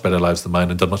lived much better lives than mine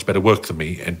and done much better work than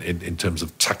me in terms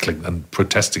of tackling and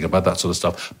protesting about that sort of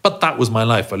stuff. But that was my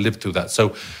life. I lived through that. So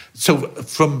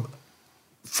from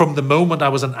the moment I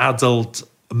was an adult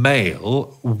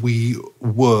male, we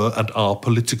were and are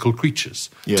political creatures.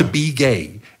 Yeah. To be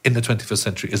gay in the 21st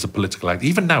century is a political act.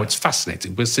 Even now, it's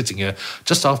fascinating. We're sitting here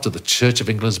just after the Church of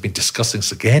England has been discussing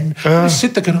this again. We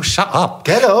sit there going, shut up.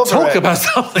 Get over Talk it. about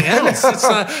something else. It's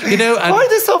why are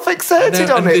they so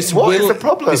fixated on it? What is the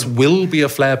problem? This will be a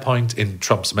flare point in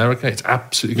Trump's America. It's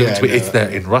absolutely going to be. It's there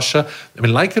in Russia. I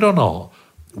mean, like it or not,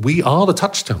 we are the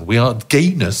touchstone.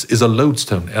 Gayness is a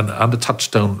lodestone and a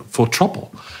touchstone for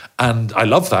trouble. And I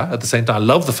love that. At the same time, I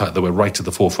love the fact that we're right at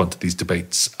the forefront of these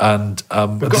debates. And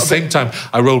at the same time,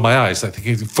 I roll my eyes. I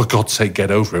think, for God's sake,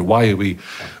 get over it. Why are we...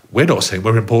 We're not saying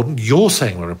we're important. You're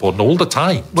saying we're important all the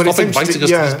time. Stop inviting us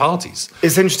to these parties.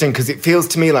 It's interesting because it feels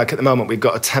to me like at the moment we've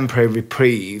got a temporary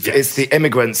reprieve. Yes. It's the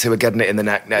immigrants who are getting it in the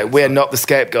neck now. We're not the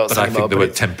scapegoats anymore. But I think the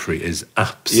word temporary is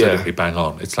absolutely bang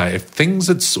on. It's like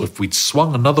if we'd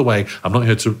swung another way... I'm not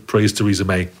here to praise Theresa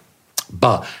May,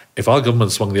 but if our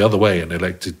government swung the other way and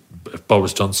elected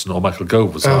Boris Johnson or Michael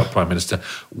Gove was our Prime Minister,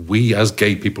 we as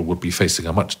gay people would be facing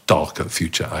a much darker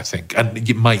future, I think. And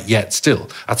it might yet still.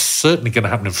 That's certainly going to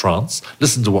happen in France.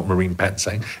 Listen to what Marine Pen's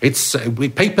saying. It's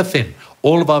paper thin.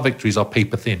 All of our victories are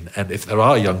paper thin. And if there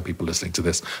are young people listening to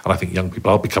this, and I think young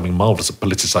people are becoming marvellous at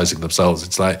politicising themselves,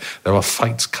 it's like there are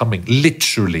fights coming.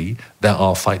 Literally, there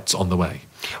are fights on the way.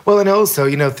 Well, and also,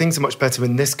 things are much better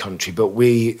in this country, but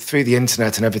we, through the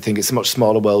internet and everything, it's a much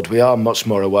smaller world. We are much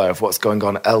more aware of what's going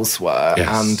on elsewhere. Yes,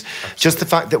 and absolutely. Just the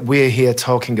fact that we're here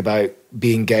talking about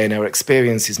being gay and our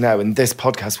experiences now, and this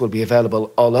podcast will be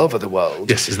available all over the world.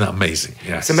 Yes, isn't that amazing?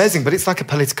 Yes. It's amazing, but it's like a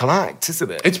political act,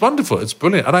 isn't it? It's wonderful. It's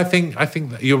brilliant. And I think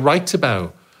that you're right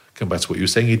about, going back to what you were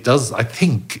saying, it does, I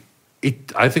think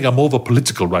I'm more of a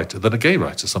political writer than a gay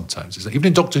writer sometimes. It's like, even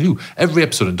in Doctor Who, every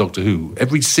episode in Doctor Who,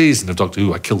 every season of Doctor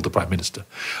Who, I killed the Prime Minister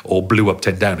or blew up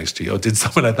 10 Downing Street or did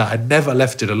something like that. I never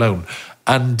left it alone.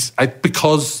 And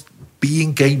because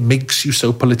being gay makes you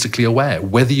so politically aware,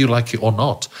 whether you like it or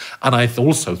not. And I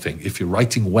also think if you're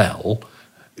writing well,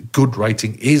 good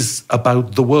writing is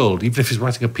about the world, even if it's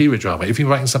writing a period drama, if you're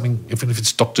writing something, even if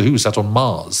it's Doctor Who set on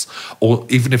Mars, or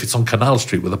even if it's on Canal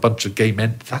Street with a bunch of gay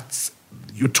men,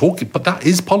 you're talking, but that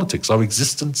is politics. Our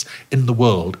existence in the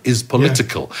world is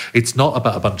political. Yeah. It's not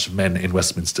about a bunch of men in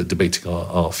Westminster debating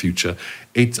our future.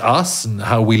 It's us and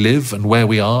how we live and where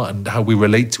we are and how we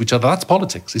relate to each other. That's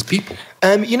politics. It's people.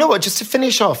 You know what? Just to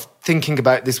finish off, thinking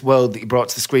about this world that you brought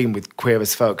to the screen with Queer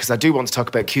as Folk, because I do want to talk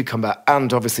about Cucumber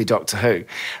and obviously Doctor Who.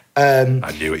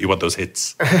 I knew it. You want those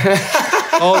hits.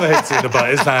 All the hits in the butt.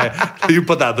 It's like, you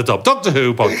put that at the top. Doctor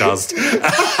Who podcast.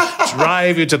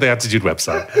 Drive you to the Attitude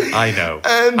website. I know.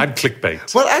 I'm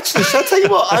clickbait. Well, actually, shall I tell you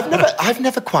what? I've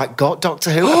never quite got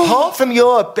Doctor Who. Apart from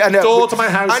your... Door to my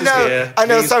house is here. I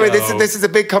know. Please sorry, go. this is a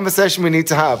big conversation we need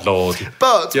to have. Lord.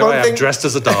 But I am dressed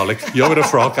as a Dalek. You're in a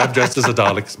frock. I'm dressed as a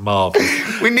Dalek. It's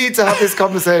marvellous. We need to have this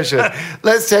conversation.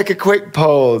 Let's take a quick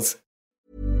pause.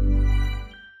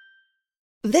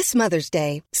 This Mother's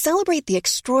Day, celebrate the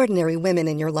extraordinary women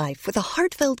in your life with a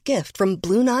heartfelt gift from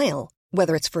Blue Nile.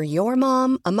 Whether it's for your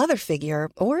mom, a mother figure,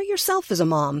 or yourself as a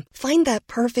mom, find that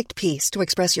perfect piece to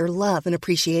express your love and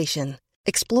appreciation.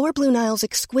 Explore Blue Nile's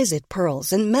exquisite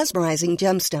pearls and mesmerizing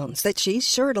gemstones that she's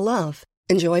sure to love.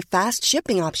 Enjoy fast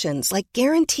shipping options like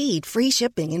guaranteed free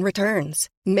shipping and returns.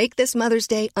 Make this Mother's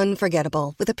Day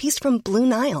unforgettable with a piece from Blue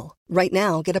Nile. Right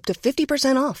now, get up to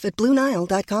 50% off at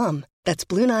BlueNile.com. That's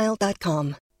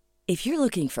BlueNile.com. If you're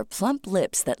looking for plump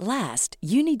lips that last,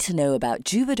 you need to know about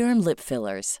Juvederm lip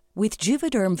fillers. With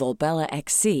Juvederm Volbella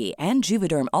XC and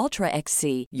Juvederm Ultra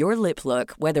XC, your lip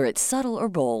look, whether it's subtle or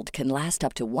bold, can last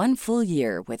up to 1 full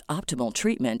year with optimal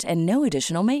treatment and no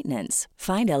additional maintenance.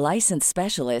 Find a licensed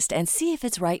specialist and see if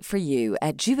it's right for you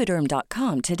at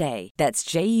Juvederm.com today. That's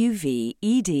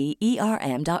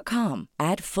JUVEDERM.com.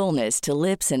 Add fullness to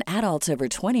lips in adults over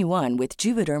 21 with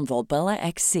Juvederm Volbella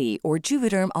XC or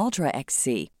Juvederm Ultra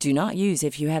XC. Do not use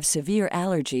if you have severe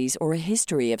allergies or a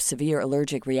history of severe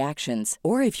allergic reactions,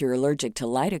 or if you're allergic to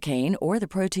lidocaine or the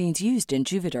proteins used in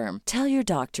Juvederm. Tell your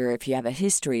doctor if you have a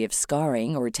history of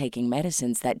scarring or taking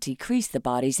medicines that decrease the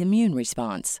body's immune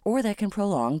response or that can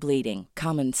prolong bleeding.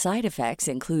 Common side effects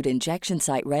include injection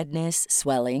site redness,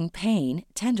 swelling, pain,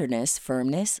 tenderness,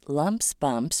 firmness, lumps,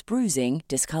 bumps, bruising,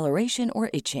 discoloration,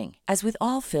 or itching. As with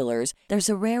all fillers, there's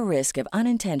a rare risk of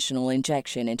unintentional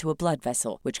injection into a blood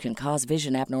vessel, which can cause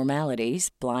vision abnormalities,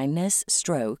 blindness,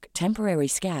 stroke, temporary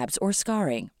scabs, or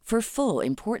scarring. For full,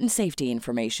 important safety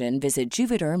information, visit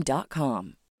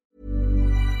Juvederm.com.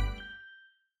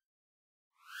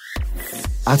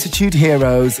 Attitude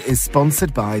Heroes is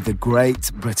sponsored by the Great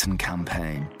Britain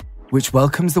Campaign, which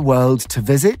welcomes the world to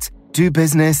visit, do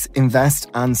business, invest,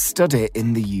 and study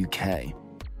in the UK.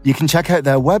 You can check out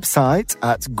their website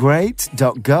at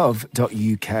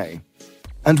great.gov.uk.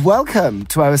 And welcome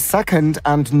to our second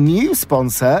and new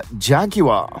sponsor,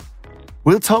 Jaguar.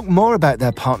 We'll talk more about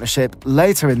their partnership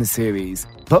later in the series,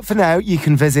 but for now you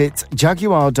can visit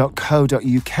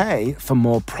jaguar.co.uk for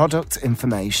more product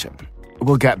information.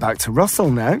 We'll get back to Russell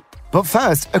now, but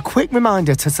first, a quick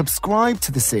reminder to subscribe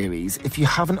to the series if you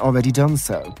haven't already done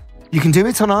so. You can do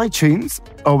it on iTunes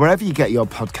or wherever you get your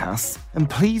podcasts, and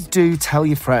please do tell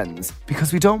your friends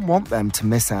because we don't want them to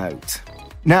miss out.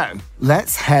 Now,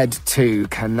 let's head to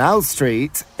Canal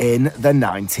Street in the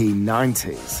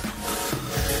 1990s.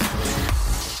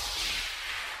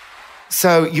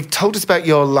 So you've told us about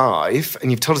your life, and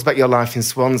you've told us about your life in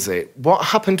Swansea. What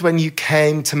happened when you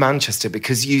came to Manchester?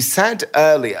 Because you said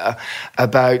earlier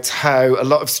about how a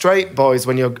lot of gay boys,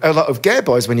 when you're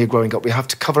growing up, we have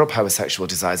to cover up our sexual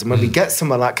desires. And when we get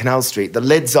somewhere like Canal Street, the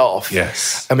lid's off.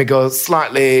 Yes. And we go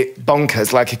slightly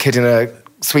bonkers, like a kid in a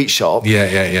sweet shop.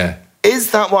 Yeah.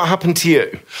 Is that what happened to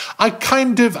you? I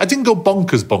didn't go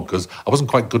bonkers. I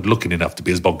wasn't quite good looking enough to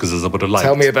be as bonkers as I would have liked.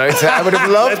 Tell me about it. I would have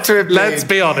loved to have been. Let's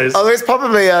be honest. Although it's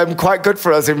probably quite good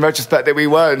for us in retrospect that we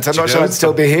weren't. I'm not sure I'd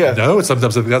still be here. No,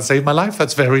 sometimes I think that saved my life.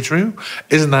 That's very true.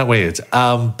 Isn't that weird?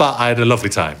 But I had a lovely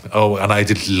time. Oh, and I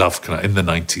did love Canal in the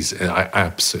 90s. I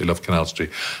absolutely loved Canal Street.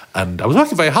 And I was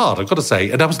working very hard, I've got to say.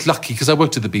 And I was lucky because I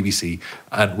worked at the BBC,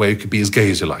 and where you could be as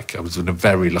gay as you like. I was in a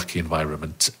very lucky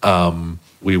environment.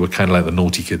 We were kind of like the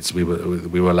naughty kids. We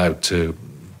were allowed to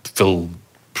fill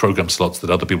programme slots that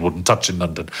other people wouldn't touch in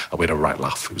London, and we had a right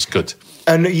laugh. It was good.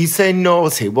 And you say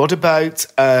naughty. What about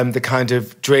the kind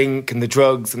of drink and the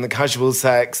drugs and the casual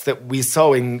sex that we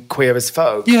saw in Queer as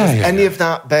Folk? Any of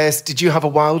that based? Did you have a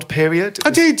wild period?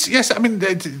 I did, yes. I mean,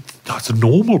 it's a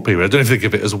normal period. I don't think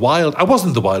of it as wild. I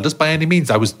wasn't the wildest by any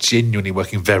means. I was genuinely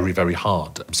working very, very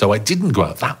hard. So I didn't go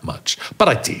out that much. But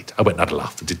I did. I went and had a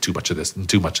laugh and did too much of this and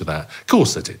too much of that. Of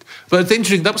course I did. But it's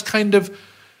interesting. That was kind of...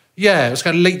 Yeah, it was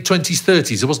kind of late 20s,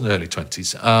 30s. It wasn't early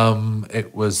 20s.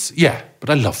 But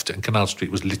I loved it. And Canal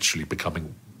Street was literally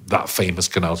becoming that famous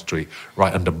Canal Street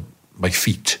right under my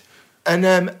feet. And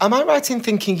am I right in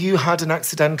thinking you had an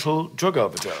accidental drug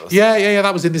overdose? Yeah.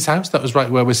 That was in this house. That was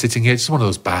right where we're sitting here. It's one of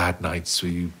those bad nights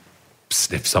where you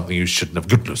sniff something you shouldn't have.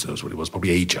 Goodness knows what it was.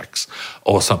 Probably Ajax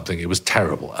or something. It was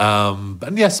terrible.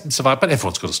 And yes, survived. But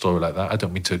everyone's got a story like that. I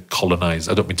don't mean to colonise.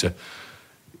 I don't mean to...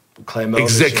 Claim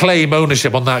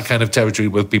ownership on that kind of territory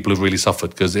with people who've really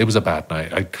suffered, because it was a bad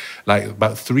night.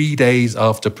 About 3 days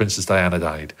after Princess Diana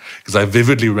died, because I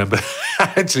vividly remember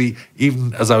actually,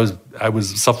 even as I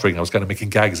was suffering, I was kind of making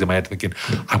gags in my head thinking,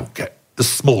 I won't get the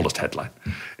smallest headline.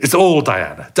 It's all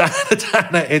Diana.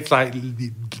 Diana, it's like,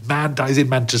 man dies in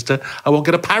Manchester, I won't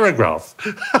get a paragraph.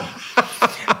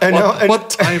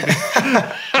 What timing?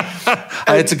 I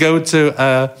had to go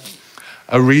to...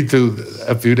 I read through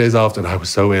a few days after, and I was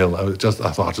so ill. I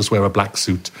thought I'll just wear a black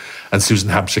suit. And Susan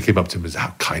Hampshire came up to me and said,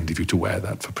 "How kind of you to wear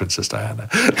that for Princess Diana."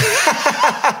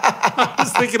 I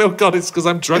was thinking, oh God, it's because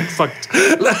I'm drunk fucked.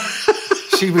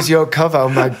 She was your cover. Oh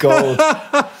my God.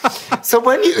 So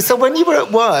when you were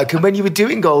at work and when you were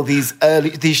doing all these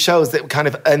shows that were kind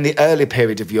of in the early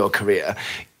period of your career,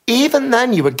 even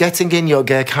then, you were getting in your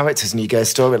gay characters and your gay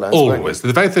storylines. Always.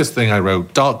 The very first thing I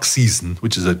wrote, Dark Season,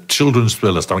 which is a children's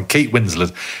thriller starring Kate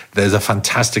Winslet. There's a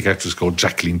fantastic actress called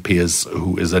Jacqueline Pearce,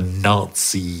 who is a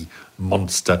Nazi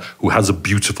monster who has a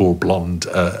beautiful blonde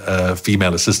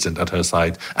female assistant at her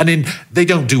side. And they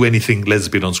don't do anything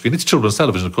lesbian on screen. It's children's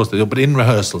television, of course they do. But in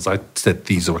rehearsals, I said,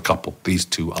 these are a couple. These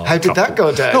two are How did that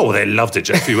go down? Oh, they loved it.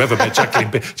 If you ever met Jacqueline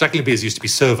Pearce used to be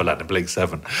Servalan in Blake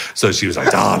 7. So she was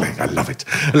like, darling, I love it.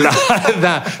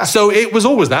 That. So it was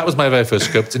always that was my very first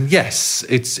script. And yes,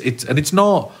 it's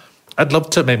not... I'd love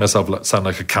to make myself sound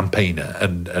like a campaigner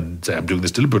and say I'm doing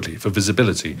this deliberately for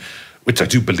visibility, which I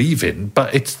do believe in,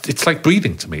 but it's like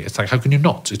breathing to me. It's like, how can you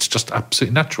not? It's just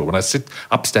absolutely natural. When I sit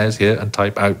upstairs here and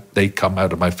type out, they come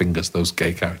out of my fingers, those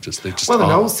gay characters. They just and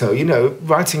also,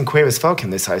 writing Queer as Folk in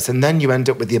this house, and then you end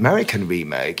up with the American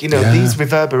remake, these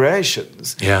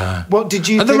reverberations. Yeah. What did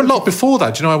you think? And there were a lot before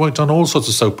that. I worked on all sorts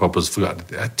of soap operas.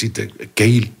 I did a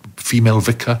gay female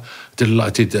vicar.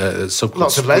 I did so-called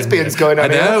lots of lesbians going on.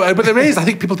 I know, but there is. I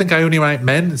think people think I only write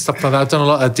men and stuff like that. I've done a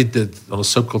lot. I did on a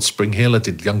soap called Spring Hill. I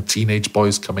did young teenage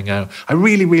boys coming out. I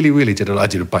really, really, really did a lot. I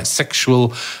did a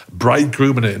bisexual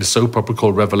bridegroom in a soap opera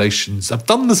called Revelations. I've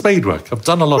done the spade work. I've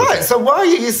done a lot of it. Right, so why are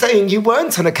you saying you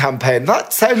weren't on a campaign?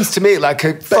 That sounds to me like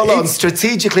a full-on,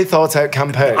 strategically thought-out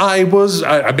campaign.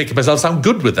 I'm making myself sound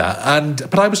good with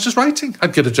that, but I was just writing.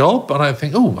 I'd get a job, and I'd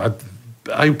think,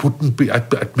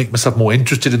 I'd make myself more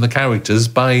interested in the characters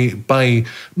by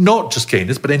not just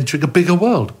gayness, but entering a bigger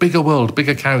world,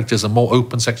 bigger characters and more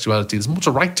open sexuality. There's more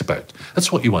to write about.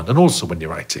 That's what you want. And also when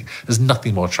you're writing, there's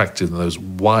nothing more attractive than those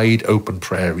wide open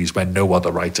prairies where no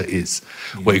other writer is,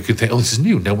 where you could think, this is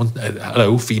new. No one,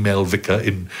 hello, female vicar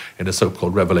in a soap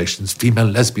called Revelations, female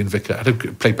lesbian vicar,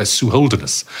 played by Sue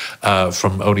Holderness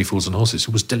from Only Fools and Horses,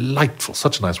 who was delightful,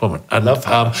 such a nice woman. And, love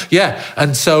her.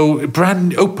 And so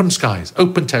brand open skies,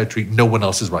 open territory, no one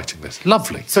else is writing this.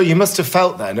 Lovely. So you must have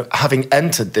felt then, having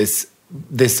entered this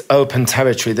open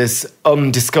territory, this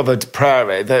undiscovered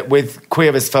prairie, that with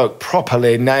Queer as Folk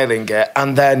properly nailing it,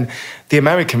 and then the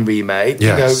American remake,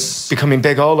 becoming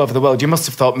big all over the world, you must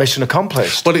have thought mission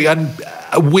accomplished. Well,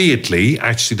 and weirdly,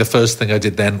 actually, the first thing I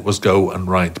did then was go and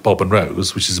write Bob and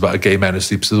Rose, which is about a gay man who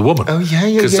sleeps with a woman. Oh, yeah.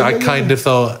 Because I kind of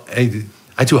thought...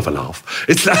 I do have a laugh.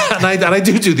 And I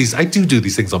do these. I do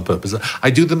these things on purpose.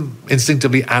 I do them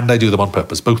instinctively, and I do them on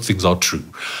purpose. Both things are true.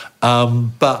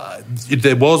 But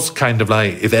there was kind of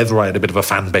like, if ever I had a bit of a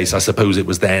fan base, I suppose it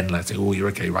was then. Like, you're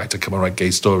a gay writer, come and write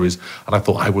gay stories. And I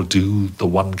thought I will do the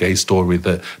one gay story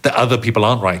that other people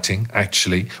aren't writing,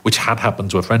 actually, which had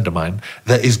happened to a friend of mine,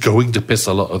 that is going to piss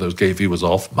a lot of those gay viewers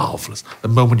off. Marvellous. The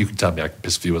moment you can tell me I can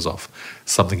piss viewers off,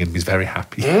 something in me is very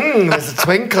happy. There's a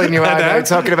twinkle in your eye now,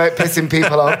 talking about pissing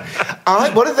people off.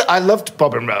 I loved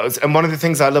Bob and Rose, and one of the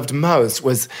things I loved most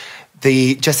was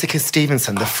the Jessica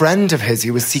Stevenson, the friend of his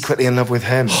who was secretly in love with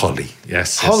him. Holly,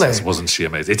 yes. Holly. Yes, wasn't she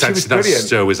amazing? She was brilliant. That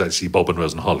show is actually Bob and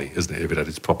Rose and Holly, isn't it? If it had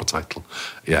its proper title.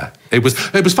 Yeah. It was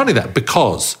funny that,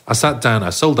 because I sat down,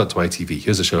 I sold that to ITV.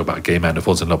 Here's a show about a gay man who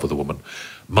falls in love with a woman.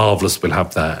 Marvellous, we'll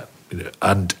have that.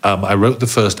 And I wrote the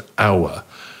first hour,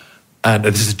 and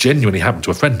this has genuinely happened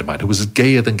to a friend of mine who was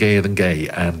gayer than gay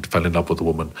and fell in love with a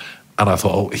woman. And I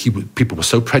thought, people were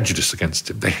so prejudiced against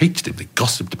him. They hated him. They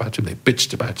gossiped about him. They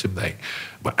bitched about him. They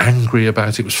were angry about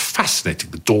it. It was fascinating,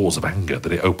 the doors of anger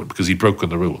that it opened because he'd broken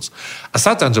the rules. I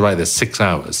sat down to write this 6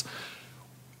 hours.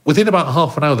 Within about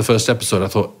half an hour of the first episode, I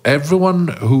thought, everyone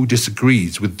who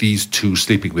disagrees with these two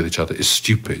sleeping with each other is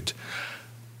stupid.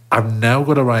 I've now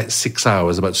got to write 6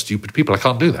 hours about stupid people. I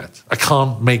can't do that. I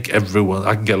can't make everyone...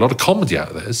 I can get a lot of comedy out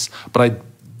of this, but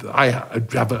I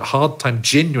have a hard time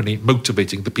genuinely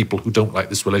motivating the people who don't like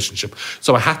this relationship.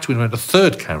 So I had to invent a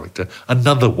third character,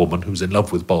 another woman who's in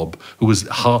love with Bob, who was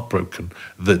heartbroken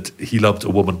that he loved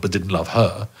a woman but didn't love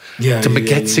her, to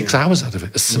get 6 hours out of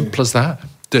it. As simple as that.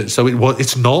 So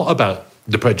it's not about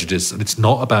the prejudice, and it's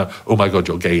not about, oh my God,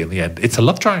 you're gay in the end. It's a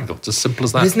love triangle. It's as simple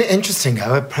as that. Isn't it interesting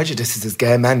how our prejudices as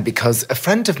gay men, because a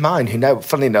friend of mine who now,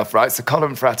 funnily enough, writes a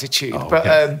column for Attitude,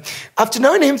 after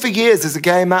knowing him for years as a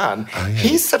gay man,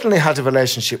 he suddenly had a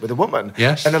relationship with a woman.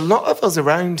 Yes. And a lot of us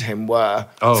around him were,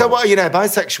 so what,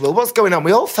 bisexual, what's going on?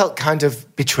 We all felt kind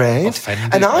of betrayed.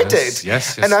 Offended, and I did.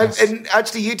 Yes. And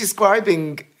actually you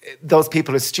describing those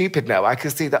people are stupid now. I can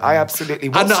see that I absolutely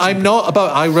was. And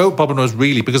I wrote Bob and Rose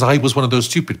really because I was one of those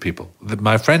stupid people.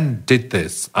 My friend did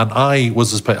this, and I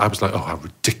was like, oh, how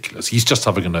ridiculous. He's just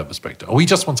having a nervous breakdown. Or he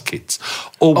just wants kids.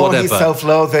 Or whatever. He's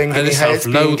self-loathing and he hates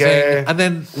being gay. And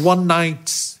then one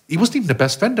night, he wasn't even a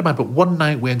best friend of mine, but one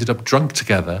night we ended up drunk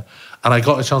together and I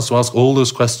got a chance to ask all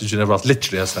those questions you never asked.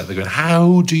 Literally, I was like, they're going,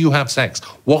 how do you have sex?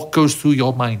 What goes through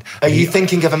your mind? Are you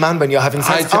thinking of a man when you're having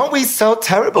sex? Aren't we so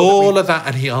terrible? All of that,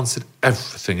 and he answered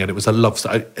everything, and it was a love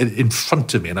story in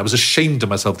front of me, and I was ashamed of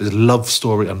myself. This love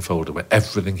story unfolded where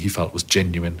everything he felt was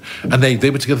genuine. And they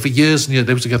were together for years and years.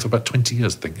 They were together for about 20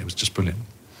 years, I think. It was just brilliant.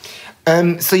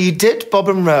 So you did Bob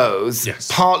and Rose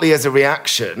partly as a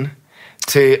reaction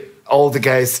to all the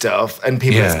gay stuff and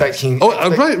people expecting...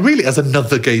 right, really, as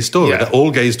another gay story. Yeah. That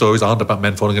all gay stories aren't about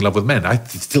men falling in love with men. I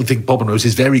still think Bob and Rose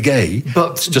is very gay,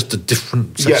 but it's just a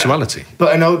different sexuality.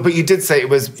 But I know, but you did say it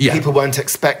was people weren't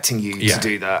expecting you to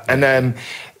do that. And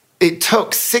it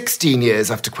took 16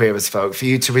 years after Queer as Folk for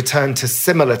you to return to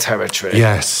similar territory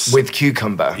with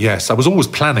Cucumber. Yes, I was always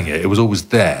planning it. It was always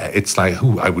there. It's like,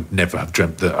 I would never have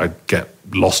dreamt that I'd get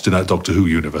lost in that Doctor Who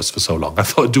universe for so long. I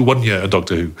thought I'd do 1 year on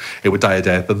Doctor Who, it would die a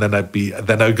death, and then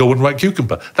I'd go and write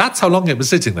Cucumber. That's how long it was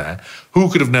sitting there. Who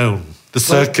could have known? The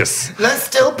circus. Well, let's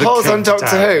still pause on Doctor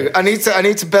Who. I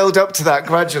need to build up to that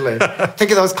gradually.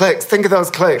 Think of those clicks.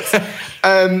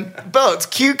 But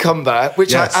Cucumber,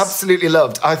 which I absolutely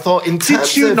loved, I thought in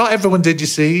terms of... Not everyone did, you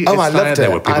see? I loved it.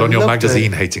 There were people on your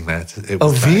magazine hating that.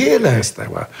 Really? Yes, there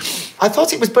were. I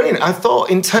thought it was brilliant. I thought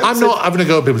in terms I'm not having a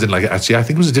go at people who didn't like it, actually. I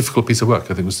think it was a difficult piece of work.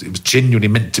 I think it was genuinely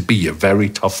meant to be a very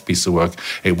tough piece of work.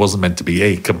 It wasn't meant to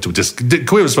be, come to a disco.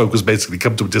 Queer as Folk was basically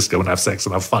come to a disco and have sex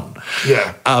and have fun.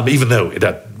 Yeah. Even though it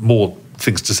had more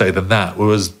things to say than that,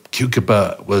 whereas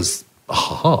Cucumber was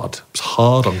hard. It was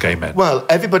hard on gay men. Well,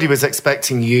 everybody was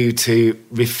expecting you to...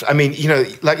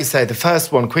 like you say, the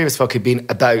first one, Queer as Folk, had been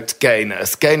about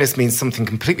gayness. Gayness means something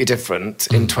completely different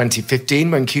in 2015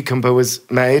 when Cucumber was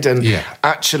made. And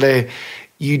actually...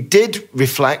 You did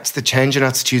reflect the change in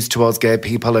attitudes towards gay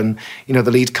people, and,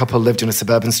 the lead couple lived in a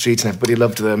suburban street and everybody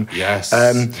loved them. Yes.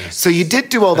 So you did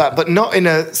do all that, but not in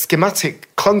a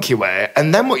schematic, clunky way.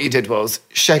 And then what you did was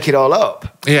shake it all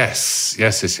up. Yes.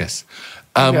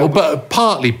 But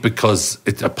partly because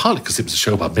it was a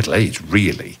show about middle age,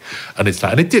 really, and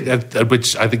it did,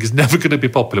 which I think is never going to be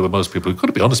popular with most people. We've got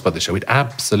to be honest about the show. It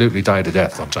absolutely died a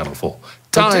death on Channel 4.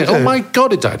 Oh my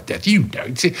God, it died a death.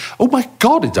 Oh my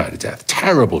God, it died a death.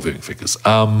 Terrible viewing figures.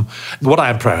 What I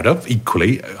am proud of,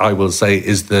 equally, I will say,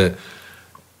 is that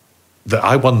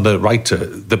I won the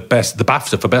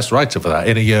BAFTA for Best Writer for that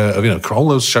in a year of, all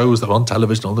those shows that were on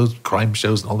television, all those crime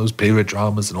shows and all those period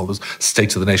dramas and all those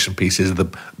State of the Nation pieces. The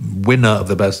winner of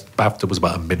the Best BAFTA was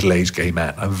about a middle-aged gay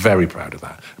man. I'm very proud of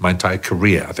that. In my entire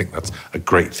career, I think that's a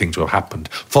great thing to have happened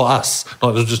for us.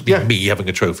 Not just me having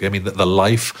a trophy. I mean, that the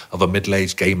life of a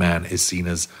middle-aged gay man is seen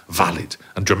as valid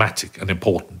and dramatic and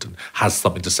important and has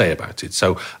something to say about it.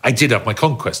 So I did have my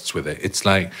conquests with it. It's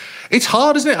like, it's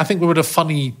hard, isn't it? I think we're at a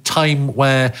funny time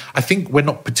where I think we're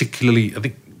not particularly,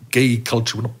 gay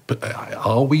culture,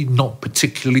 are we not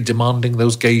particularly demanding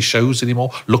those gay shows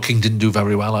anymore? Looking didn't do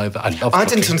very well either. I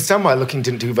didn't understand why Looking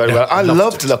didn't do very well. I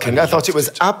loved Looking. I thought it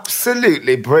was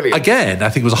absolutely brilliant. Again, I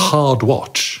think it was a hard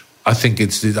watch. I think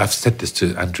I've said this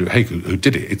to Andrew Haig, who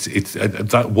did it.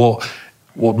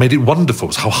 What made it wonderful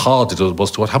was how hard it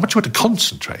was to watch, how much you had to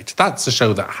concentrate. That's a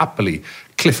show that happily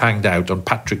cliffhanged out on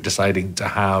Patrick deciding to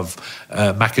have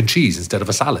mac and cheese instead of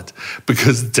a salad,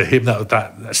 because to him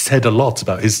that said a lot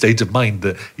about his state of mind,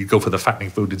 that he'd go for the fattening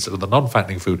food instead of the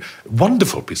non-fattening food.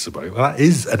 Wonderful piece of work. That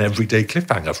is an everyday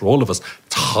cliffhanger for all of us.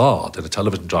 It's hard in a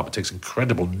television drama. It takes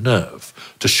incredible nerve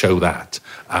to show that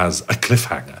as a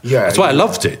cliffhanger. Yeah, that's why I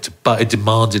loved it, but it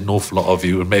demanded an awful lot of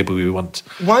you, and maybe we want...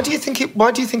 Why do you think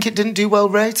it didn't do well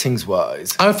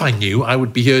ratings-wise? If I knew, I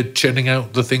would be here churning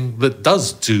out the thing that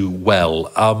does do well.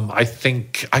 I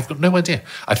think I've got no idea.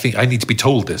 I think I need to be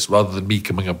told this rather than me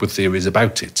coming up with theories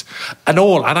about it. And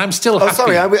I'm still happy. Oh,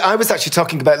 sorry, I was actually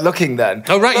talking about Looking then.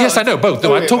 Oh, right, yes, I know, both.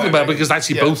 No, I'm talking about because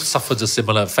actually both suffered a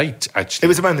similar fate, actually. It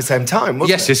was around the same time,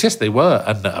 wasn't it? Yes, they were.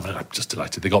 And I'm just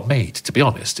delighted they got made, to be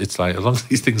honest. It's like, as long as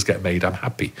these things get made, I'm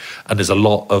happy. And there's a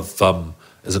lot of...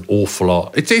 there's an awful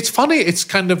lot. It's funny. It's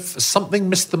kind of something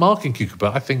missed the mark in Cucumber.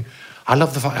 I think... I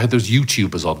love the fact I had those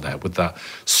YouTubers on there with that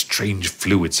strange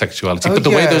fluid sexuality. But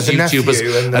the way those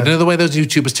YouTubers, I know the way those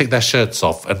YouTubers take their shirts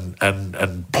off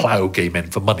and plough gay men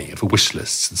for money and for wish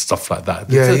lists and stuff like that.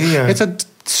 It's a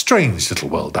strange little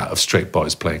world, that, of straight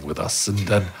boys playing with us,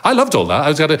 and I loved all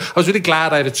that. I was really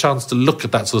glad I had a chance to look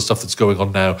at that sort of stuff that's going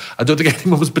on now. I don't think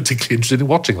anyone was particularly interested in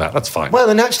watching that. That's fine. Well,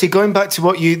 and actually going back to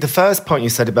the first point you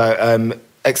said about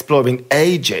exploring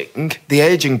aging, the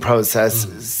aging process,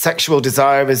 sexual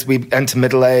desire as we enter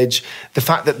middle age, the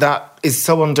fact that is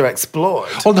so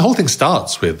underexplored. Well, the whole thing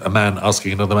starts with a man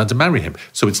asking another man to marry him.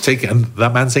 So it's taken, and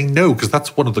that man saying no, because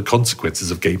that's one of the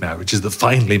consequences of gay marriage, is that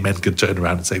finally men can turn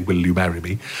around and say, will you marry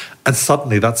me? And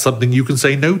suddenly that's something you can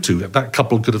say no to. That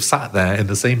couple could have sat there in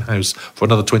the same house for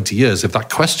another 20 years if that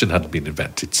question hadn't been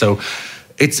invented. So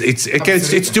it's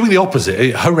doing the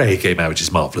opposite. Hooray, gay marriage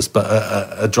is marvellous, but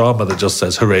a drama that just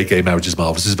says hooray, gay marriage is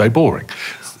marvellous is very boring.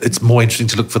 It's more interesting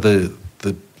to look for the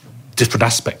different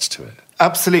aspects to it.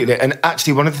 Absolutely. And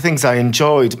actually, one of the things I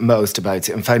enjoyed most about it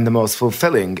and found the most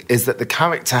fulfilling is that the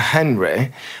character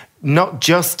Henry, not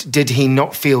just did he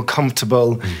not feel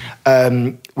comfortable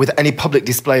with any public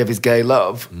display of his gay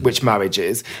love, which marriage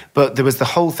is, but there was the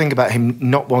whole thing about him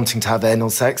not wanting to have anal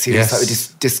sex. He was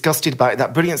so disgusted by it.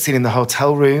 That brilliant scene in the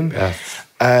hotel room. Yeah.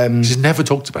 It's never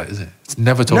talked about, is it? It's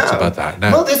never talked about that. No.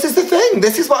 Well, this is the thing.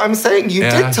 This is what I'm saying. You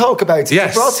did talk about it.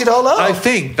 Yes. You brought it all up. I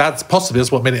think that's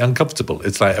that's what made it uncomfortable.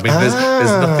 It's like, I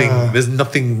mean, there's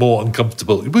nothing more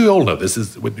uncomfortable. We all know this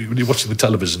is when you're watching the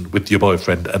television with your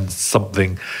boyfriend and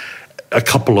a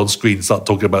couple on screen start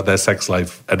talking about their sex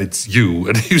life, and it's you,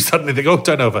 and you suddenly think, oh,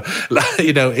 turn over. And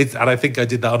I think I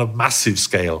did that on a massive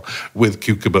scale with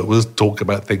Cucumber, was talk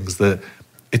about things that.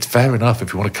 It's fair enough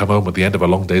if you want to come home at the end of a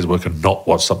long day's work and not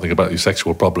watch something about your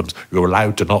sexual problems. You're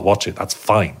allowed to not watch it. That's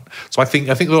fine. So I think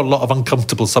there are a lot of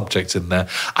uncomfortable subjects in there.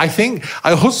 I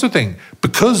also think,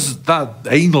 because that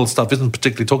anal stuff isn't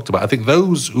particularly talked about, I think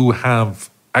those who have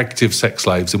active sex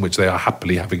lives in which they are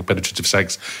happily having penetrative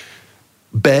sex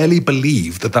barely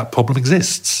believe that problem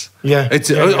exists. Yeah.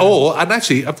 And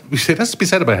actually, it has to be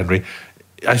said about Henry,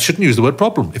 I shouldn't use the word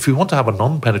problem. If we want to have a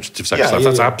non-penetrative sex life,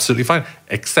 that's absolutely fine.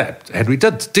 Except Henry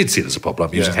did see it as a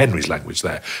problem. I'm using Henry's language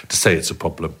there to say it's a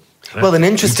problem. Well, and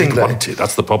interestingly...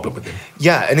 That's the problem with him.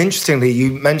 Yeah, and interestingly,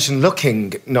 you mentioned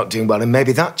looking not doing well, and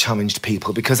maybe that challenged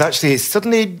people, because actually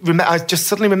I just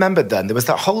suddenly remembered then, there was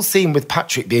that whole scene with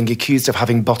Patrick being accused of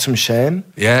having bottom shame.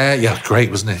 Yeah,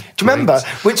 great, wasn't it? Do you remember?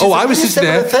 I was sitting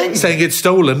there saying it's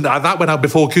stolen. That went out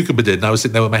before Cucumber did, and I was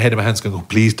sitting there with my head in my hands going, oh,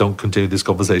 please don't continue this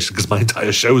conversation, because my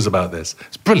entire show is about this.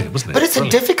 It's brilliant, wasn't it? But it's a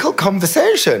difficult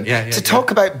conversation to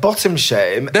talk about bottom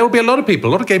shame. There will be a lot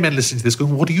of gay men listening to this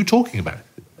going, what are you talking about?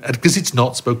 Because it's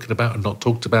not spoken about and not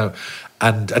talked about,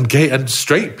 and gay and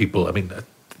straight people. I mean,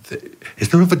 is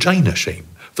there a vagina shame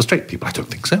for straight people? I don't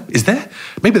think so. Is there?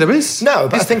 Maybe there is. No,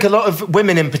 but I think a lot of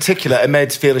women in particular are made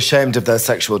to feel ashamed of their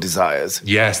sexual desires.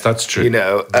 Yes, that's true.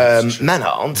 Men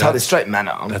aren't. How the straight men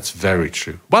aren't. That's very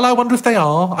true. Well, I wonder if they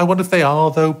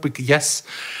are. Though. Because, yes,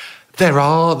 there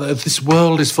are. This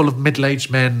world is full of middle-aged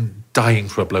men dying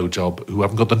for a blowjob who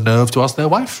haven't got the nerve to ask their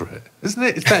wife for it, isn't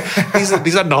it?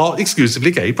 These are not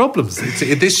exclusively gay problems.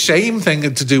 This shame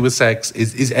thing to do with sex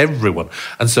is everyone.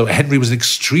 And so Henry was an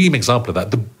extreme example of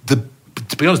that.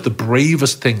 To be honest, the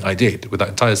bravest thing I did with that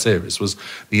entire series was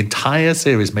the entire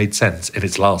series made sense in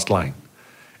its last line.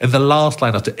 In the last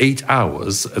line, after 8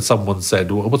 hours, someone said,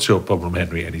 well, what's your problem,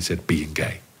 Henry? And he said, being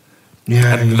gay.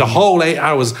 The whole 8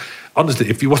 hours, honestly,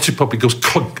 if you watch it properly, it goes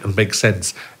clunk and makes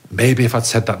sense. Maybe if I'd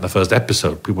said that in the first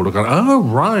episode, people would have gone, oh,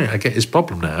 right, I get his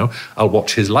problem now. I'll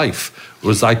watch his life.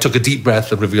 Whereas I took a deep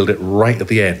breath and revealed it right at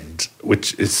the end,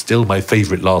 which is still my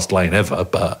favourite last line ever,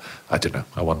 but I don't know,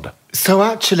 I wonder. So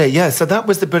actually, so that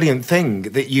was the brilliant thing,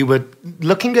 that you were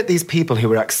looking at these people who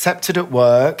were accepted at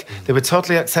work, they were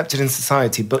totally accepted in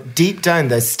society, but deep down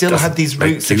they still had these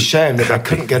roots of shame that they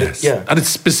couldn't get it. Yeah. And it's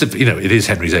specific, it is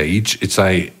Henry's age. It's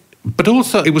but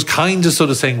also, it was kind of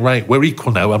sort of saying, right, we're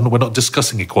equal now. We're not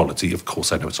discussing equality. Of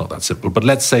course, I know it's not that simple, but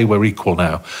let's say we're equal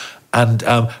now. And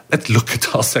let's look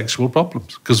at our sexual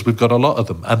problems, because we've got a lot of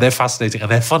them. And they're fascinating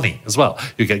and they're funny as well.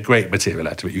 You get great material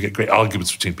out of it. You get great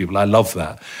arguments between people. I love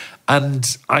that.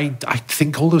 And I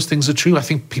think all those things are true. I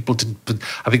think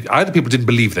either people didn't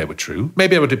believe they were true.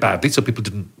 Maybe I wrote it badly, so people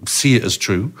didn't see it as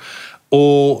true.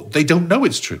 Or they don't know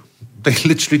it's true. They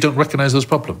literally don't recognise those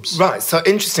problems. Right, so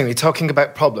interestingly, talking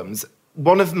about problems,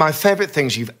 one of my favourite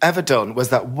things you've ever done was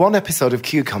that one episode of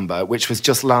Cucumber, which was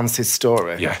just Lance's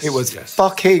story. Yes. It was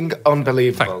fucking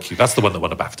unbelievable. Thank you. That's the one that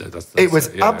won a BAFTA. It was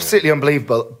absolutely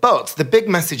unbelievable. But the big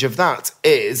message of that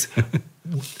is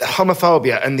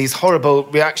homophobia and these horrible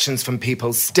reactions from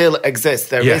people still exist.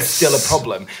 There is still a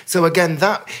problem. So again,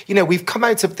 we've come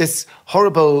out of this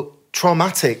horrible,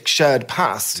 traumatic shared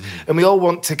past, and we all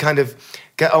want to kind of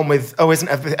get on with, isn't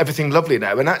everything lovely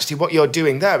now? And actually what you're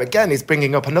doing there, again, is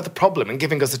bringing up another problem and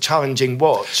giving us a challenging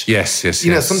watch. Yes.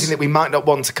 You know, something that we might not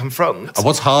want to confront. And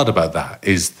what's hard about that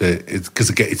is because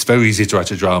again, it's very easy to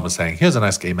write a drama saying, here's a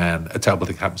nice gay man, a terrible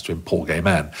thing happens to him, poor gay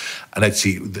man. And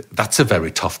actually, that's a very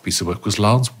tough piece of work because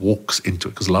Lance walks into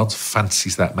it, because Lance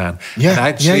fancies that man. Yeah, and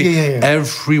actually, yeah.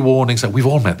 Every warning, so we've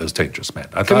all met those dangerous men.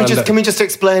 Can we just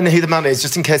explain who the man is,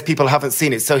 just in case people haven't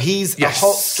seen it? So he's a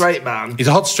hot straight man. He's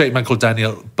a hot straight man called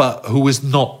Daniel, but who is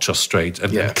not just straight.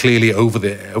 And clearly over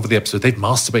the episode, they've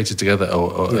masturbated together.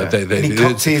 And he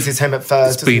cock teases him at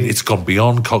first. It's gone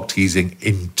beyond cock teasing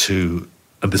into,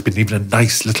 and there's been even a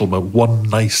nice little one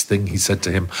nice thing he said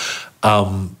to him.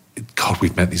 God,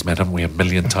 we've met these men, haven't we, a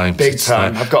million times? Big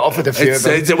time. I've got offered a few of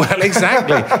them. Well,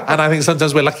 exactly. And I think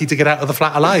sometimes we're lucky to get out of the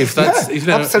flat alive. That's,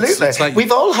 absolutely. It's like,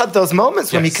 we've all had those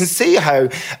moments when we can see how,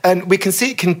 and we can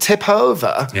see it can tip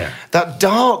over that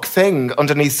dark thing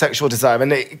underneath sexual desire,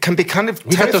 and it can be kind of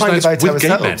terrifying about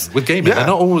ourselves. With gay men. They're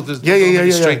not all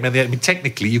straight men. I mean,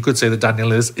 technically, you could say that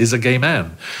Daniel is a gay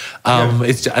man.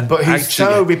 But he's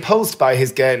so repulsed by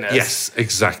his gayness. Yes,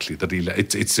 exactly. That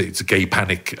it's a gay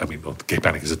panic. I mean, gay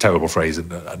panic is a terrible phrase and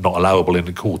not allowable in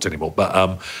the court anymore.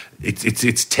 But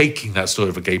it's taking that story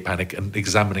of a gay panic and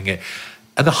examining it.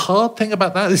 And the hard thing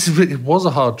about that, it was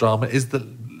a hard drama, is that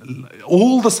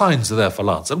all the signs are there for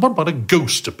Lance. At one point, a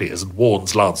ghost appears and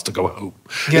warns Lance to go home.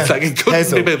 Yeah. It's like it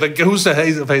couldn't be the ghost of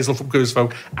Hazel from Queer as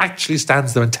Folk actually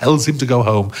stands there and tells him to go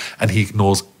home, and he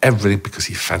ignores everything because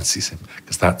he fancies him.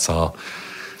 Because that's our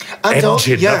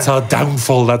engine, that's our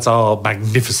downfall, that's our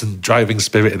magnificent driving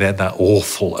spirit, and then that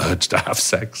awful urge to have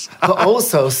sex. But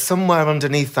also, somewhere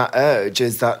underneath that urge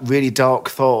is that really dark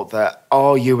thought that,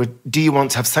 do you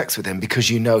want to have sex with him because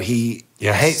you know he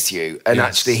hates you, and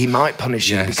actually he might punish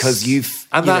you because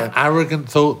that arrogant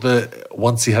thought that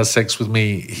once he has sex with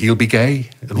me, he'll be gay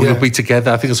and we'll be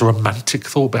together. I think there's a romantic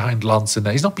thought behind Lance in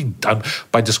there. He's not being done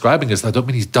by describing us. I don't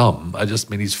mean he's dumb. I just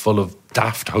mean he's full of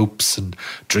daft hopes and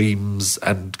dreams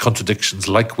and contradictions,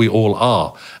 like we all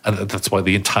are. And that's why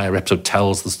the entire episode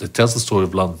tells the story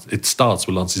of Lance. It starts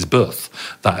with Lance's birth,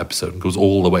 that episode, and goes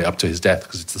all the way up to his death,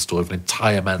 because it's the story of an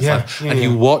entire man's life.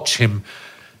 You watch him.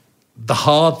 The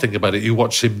hard thing about it, you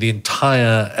watch him the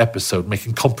entire episode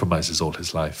making compromises all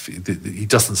his life. He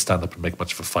doesn't stand up and make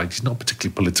much of a fight. He's not a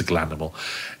particularly political animal.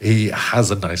 He has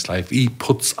a nice life. He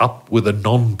puts up with a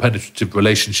non-penetrative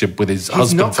relationship with his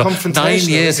husband for 9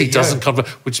 years. He doesn't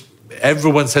which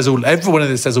everyone says, everyone in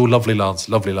it says, lovely Lance,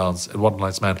 and one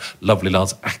nice man, lovely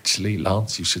Lance. Actually,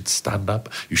 Lance, you should stand up.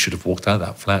 You should have walked out of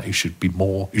that flat. You should be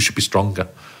stronger,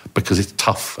 because it's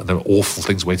tough and there are awful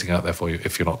things waiting out there for you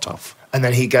if you're not tough. And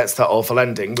then he gets that awful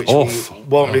ending, which we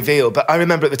won't reveal. But I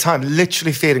remember at the time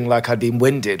literally feeling like I'd been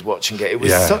winded watching it. It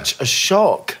was such a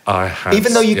shock.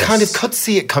 Even though you kind of could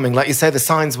see it coming, like you say, the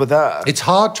signs were there. It's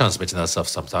hard transmitting that stuff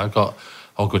sometimes.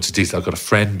 I'll go into detail. I've got a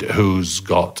friend who's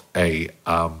got a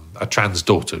trans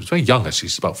daughter who's very young, actually.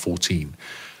 She's about 14.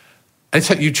 And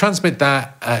so you transmit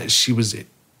that. She was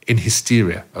in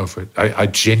hysteria over it. I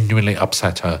genuinely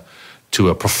upset her to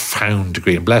a profound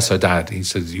degree. And bless her dad, he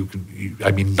says,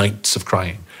 nights of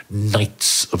crying,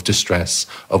 nights of distress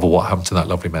over what happened to that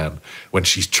lovely man when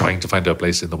she's trying to find her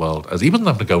place in the world. As he wasn't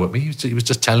having a go at me, he was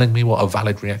just telling me what a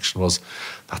valid reaction was.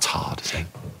 That's hard, isn't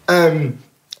it?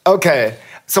 Okay.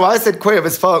 So I said Queer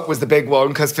as Folk was the big one,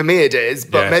 because for me it is,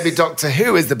 but maybe Doctor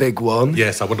Who is the big one.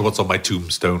 Yes, I wonder what's on my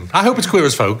tombstone. I hope it's Queer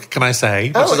as Folk, can I say?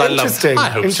 Interesting. I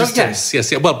hope so. Yes.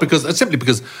 Well, simply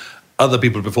because other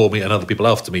people before me and other people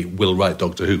after me will write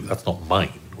Doctor Who. That's not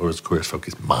mine, whereas Queer as Folk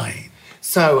is mine.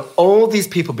 So all these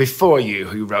people before you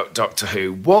who wrote Doctor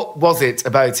Who, what was it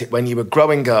about it when you were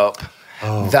growing up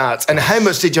and how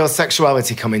much did your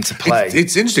sexuality come into play?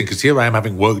 It's interesting, because here I am,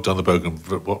 having worked on the programme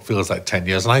for what feels like 10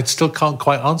 years, and I still can't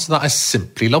quite answer that. I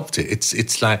simply loved it.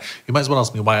 It's like, you might as well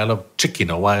ask me why I love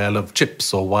chicken, or why I love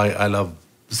chips, or why I love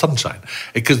sunshine.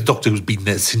 Because Doctor Who's been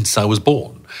there since I was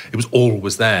born. It was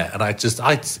always there. And I think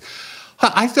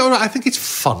it's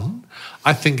fun.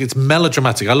 I think it's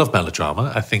melodramatic. I love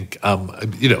melodrama. I think, I'm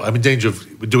in danger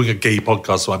of doing a gay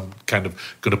podcast, so I'm kind of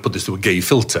going to put this through a gay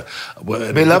filter.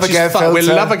 We love a gay filter. We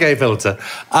love a gay filter.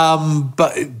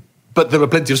 But there are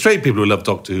plenty of straight people who love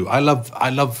Doctor Who. I love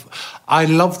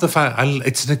the fact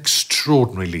it's an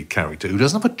extraordinary lead character who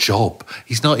doesn't have a job.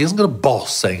 He hasn't got a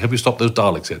boss saying, "Have you stopped those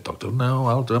Daleks yet, Doctor?" "No,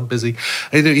 I'm busy."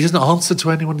 He doesn't answer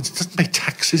to anyone. He doesn't pay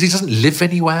taxes. He doesn't live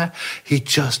anywhere. He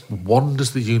just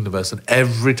wanders the universe, and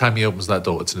every time he opens that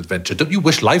door, it's an adventure. Don't you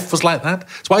wish life was like that?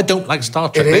 That's why I don't like Star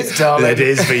Trek. It is, darling. It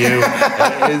is for you.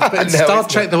 But Star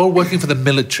Trek, they're all working for the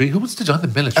military. Who wants to join the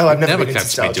military? Oh, I've never been catch into me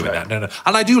Star doing Trek. that. No.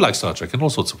 And I do like Star Trek in all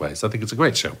sorts of ways. I think it's a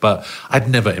great show. But I'd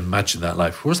never imagined that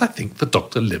life. Whereas I think the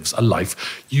Doctor lives a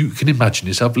life you can imagine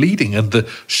yourself leading. And the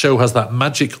show has that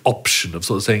magic option of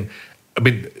sort of saying,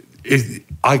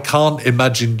 I can't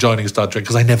imagine joining Star Trek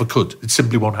because I never could. It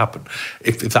simply won't happen.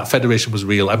 If that Federation was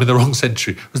real, I'm in the wrong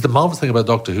century. It was the marvellous thing about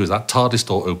Doctor Who is that TARDIS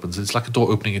door opens. It's like a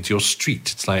door opening into your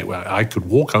street. It's like, well, I could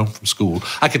walk home from school.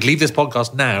 I could leave this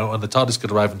podcast now and the TARDIS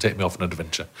could arrive and take me off on an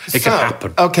adventure. It can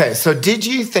happen. Okay, so did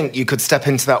you think you could step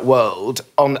into that world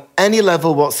on any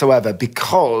level whatsoever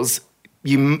because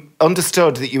you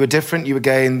understood that you were different, you were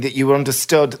gay, and that you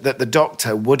understood that the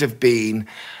Doctor would have been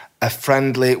a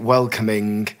friendly,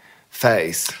 welcoming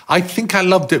face? I think I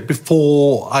loved it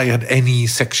before I had any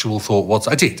sexual thought.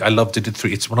 I did. I loved it at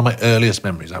 3. It's one of my earliest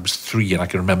memories. I was 3 and I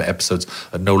can remember episodes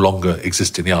that no longer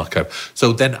exist in the archive.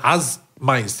 So then as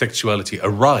my sexuality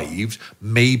arrived,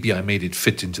 maybe I made it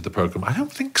fit into the programme. I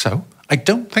don't think so. I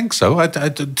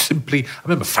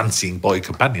remember fancying boy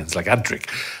companions like Adric.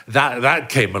 That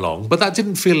came along, but that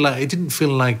didn't feel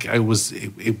like I was.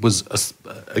 It was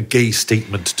a gay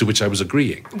statement to which I was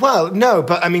agreeing. Well, no,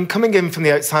 but I mean, coming in from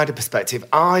the outsider perspective,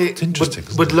 I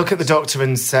would look at the Doctor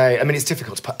and say, I mean, it's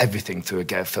difficult to put everything through a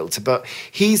gay filter, but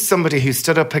he's somebody who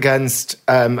stood up against.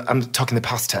 I'm talking the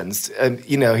past tense.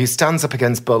 Who stands up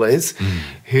against bullies,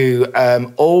 who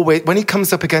always, when he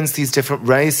comes up against these different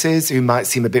races who might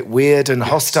seem a bit weird and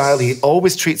hostile, he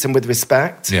always treats them with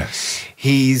respect. Yes.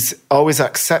 He's always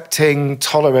accepting,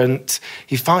 tolerant.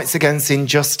 He fights against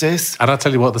injustice. And I'll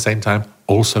tell you what, at the same time,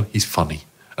 also, he's funny.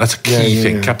 That's a key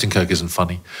thing. Yeah. Captain Kirk isn't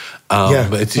funny.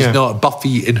 She's not.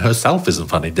 Buffy in herself isn't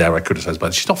funny. Dare I criticise?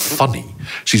 But she's not funny.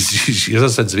 She has a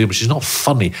sense of humour. She's not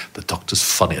funny. The Doctor's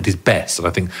funny at his best, and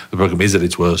I think the programme is at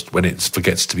its worst when it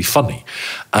forgets to be funny.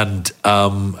 And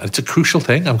it's a crucial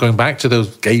thing. I'm going back to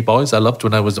those gay boys I loved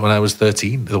when I was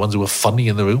 13. They're the ones who were funny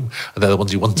in the room, and they're the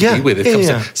ones you want to be with. It comes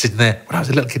to sitting there when I was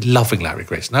a little kid, loving Larry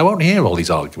Grayson. I won't hear all these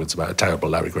arguments about how terrible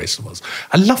Larry Grayson was.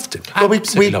 I loved him.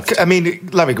 Loved him. I mean,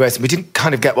 Larry Grayson. We didn't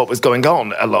kind of get what was going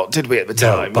on a lot, did we, at the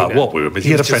time? No, but what we were missing.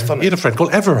 He had a friend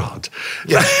called Everard.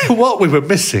 Yeah. What we were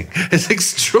missing is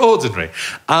extraordinary.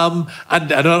 And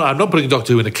I'm not putting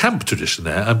Doctor Who in a camp tradition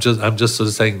there. I'm just sort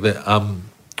of saying that.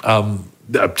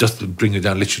 Just bringing it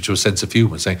down literally to a sense of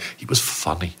humour, saying he was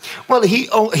funny. Well,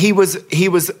 he was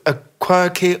a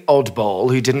quirky oddball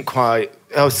who didn't quite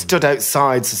stood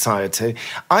outside society.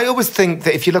 I always think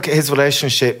that if you look at his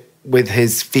relationship with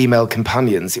his female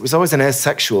companions, it was always an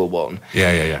asexual one.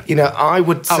 Yeah. I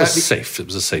would say... It was safe. It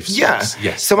was a safe space. Yeah.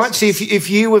 Yes. So actually, if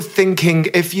you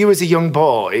as a young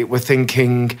boy were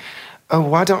thinking, oh,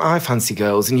 why don't I fancy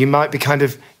girls? And you might be kind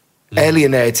of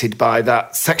alienated by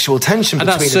that sexual tension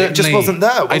between them. It just wasn't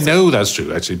there. I know that's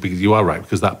true, actually, because you are right,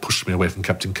 because that pushed me away from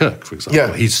Captain Kirk, for example.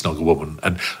 Yeah. He'd snog a woman.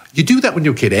 And you do that when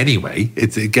you're a kid anyway.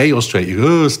 It's gay or straight, you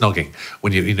go, snogging,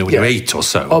 when you're 8 or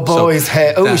so. Oh, boys'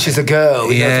 hair. Oh, she's a girl.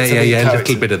 Yeah, a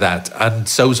little bit of that. And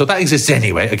so that exists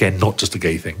anyway. Again, not just a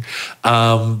gay thing.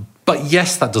 But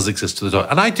yes, that does exist to the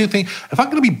Doctor. And I do think, if I'm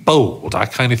going to be bold, I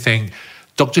kind of think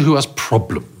Doctor Who has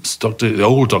problems. The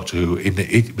old Doctor Who,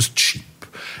 it was cheap.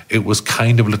 It was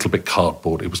kind of a little bit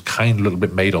cardboard. It was kind of a little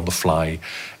bit made on the fly.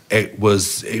 It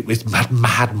was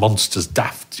mad monsters,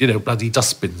 daft, bloody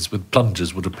dustbins with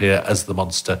plungers would appear as the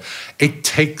monster. It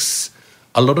takes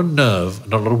a lot of nerve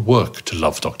and a lot of work to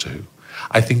love Doctor Who.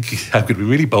 I think I'm going to be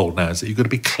really bold now and say you've got to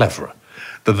be cleverer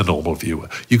than the normal viewer.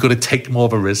 You've got to take more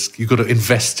of a risk. You've got to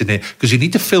invest in it because you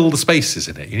need to fill the spaces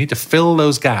in it. You need to fill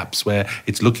those gaps where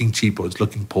it's looking cheap or it's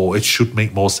looking poor. It should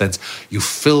make more sense. You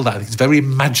fill that. It's a very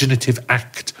imaginative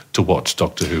act to watch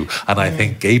Doctor Who. And I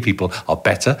think gay people are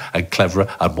better and cleverer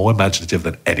and more imaginative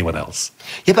than anyone else.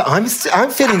 Yeah, but I'm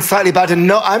feeling slightly bad and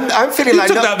not... I'm feeling like...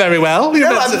 You took that very well.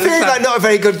 I'm feeling like not a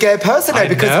very good gay person now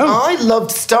because I loved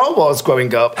Star Wars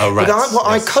growing up. Oh, right. But what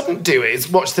I couldn't do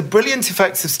is watch the brilliant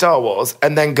effects of Star Wars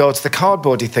and then go to the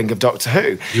cardboardy thing of Doctor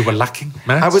Who. You were lacking,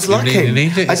 Matt. I was lacking. You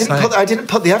need it. I didn't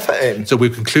put the effort in. So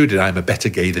we've concluded I'm a better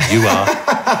gay than you are.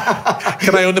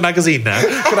 Can I own the magazine now?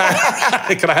 Can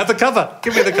I have the cover?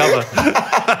 Give me the cover.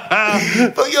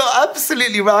 But you're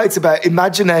absolutely right about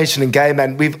imagination and gay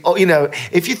men.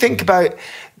 If you think about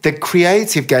the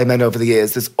creative gay men over the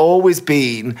years, there's always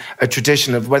been a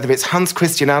tradition of whether it's Hans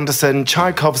Christian Andersen,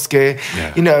 Tchaikovsky,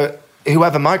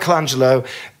 whoever, Michelangelo,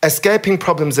 escaping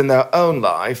problems in their own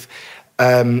life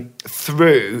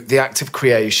through the act of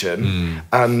creation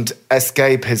and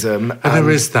escapism. And there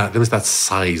is that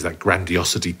size, that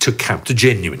grandiosity to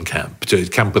genuine camp, to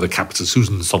camp with a capital,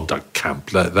 Susan Sontag camp,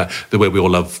 the way we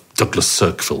all love Douglas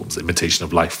Sirk films, Imitation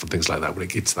of Life and things like that, when it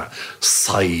gets that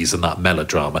size and that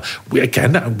melodrama.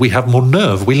 We have more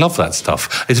nerve. We love that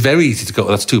stuff. It's very easy to go,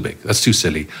 that's too big, that's too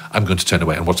silly, I'm going to turn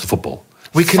away and watch the football.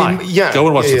 We can, go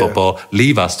and watch the football.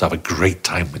 Leave us to have a great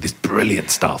time with this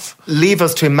brilliant stuff. Leave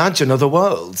us to imagine other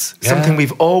worlds. Something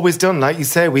we've always done, like you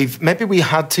say. Maybe we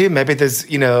had to. Maybe there's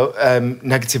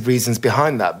negative reasons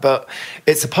behind that, but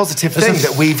it's a positive thing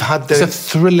that we've had. There's a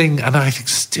thrilling, and I think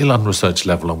still unresearched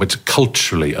level on which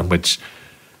culturally, on which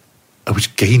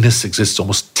gayness exists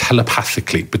almost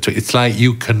telepathically between. It's like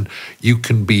you can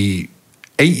be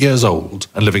 8 years old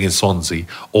and living in Swansea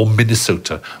or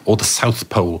Minnesota or the South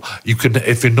Pole. You can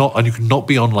not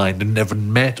be online and never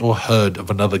met or heard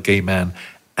of another gay man,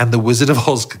 and the Wizard of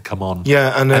Oz can come on.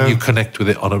 Yeah, and you connect with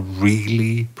it on a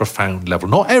really profound level.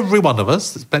 Not every one of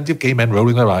us. There's plenty of gay men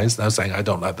rolling their eyes now saying, "I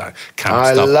don't like that camp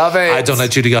stuff. I love it. I don't like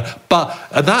Judy Garland." But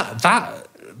that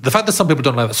the fact that some people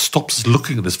don't like that stops us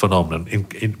looking at this phenomenon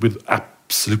with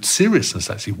absolute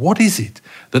seriousness. Actually, what is it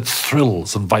that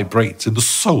thrills and vibrates in the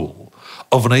soul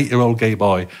of an 8-year-old gay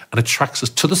boy and attracts us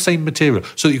to the same material,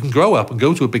 so that you can grow up and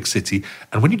go to a big city?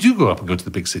 And when you do grow up and go to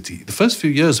the big city, the first few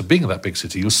years of being in that big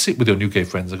city, you'll sit with your new gay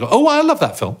friends and go, "Oh, I love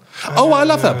that film. Oh, I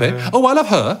love that bit. Oh, I love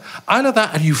her. I love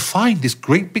that." And you find this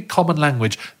great big common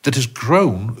language that has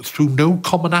grown through no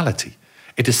commonality.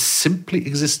 It has simply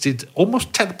existed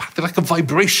almost telepathically, like a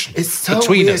vibration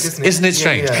between weird, us. isn't it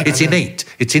strange? Yeah, it's innate.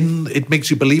 It makes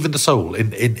you believe in the soul,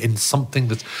 in something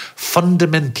that's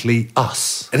fundamentally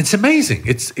us. And it's amazing.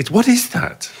 What is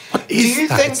that? What is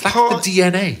that? It's like the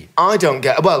DNA. I don't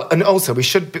get. Well, and also we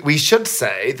should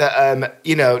say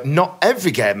that not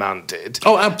every gay man did.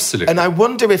 Oh, absolutely. And I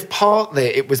wonder if partly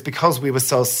it was because we were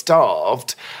so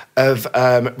starved of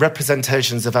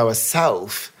representations of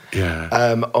ourselves.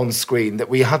 On screen, that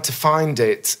we had to find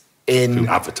it through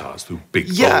avatars, through big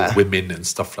bold women and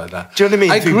stuff like that. Do you know what I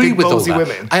mean? I agree with all that.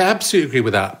 Women. I absolutely agree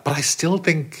with that, but I still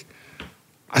think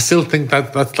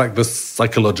that that's like the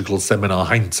psychological seminar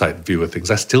hindsight view of things.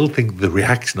 I still think the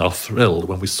reaction, our thrill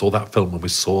when we saw that film, when we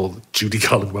saw Judy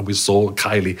Garland, when we saw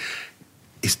Kylie,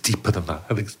 is deeper than that.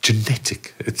 I think it's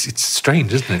genetic. It's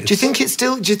strange, isn't it? Do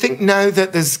you think now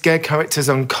that there's gay characters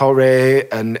on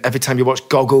Corrie, and every time you watch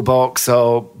Gogglebox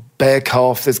or Bake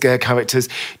Off, there's gay characters,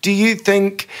 do you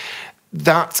think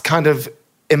that's kind of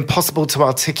impossible to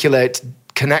articulate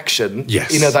connection?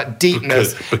 Yes. That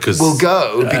deepness because will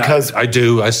go because... I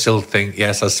do. I still think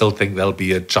there'll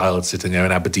be a child sitting there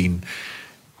in Aberdeen.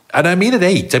 And I mean at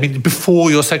 8,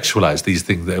 before you're sexualised, these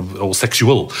things, or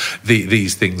sexual,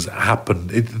 these things happen.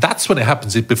 That's when it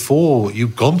happens. Before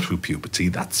you've gone through puberty,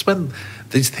 that's when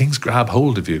these things grab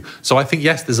hold of you. So I think,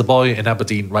 yes, there's a boy in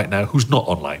Aberdeen right now who's not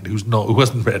online, who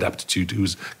hasn't read Aptitude, who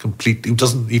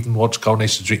doesn't even watch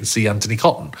Coronation Street and see Anthony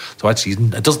Cotton. So actually he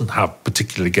doesn't have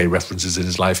particularly gay references in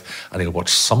his life, and he'll watch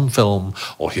some film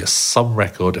or hear some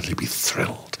record and he'll be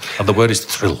thrilled. And the word is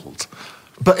thrilled.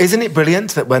 But isn't it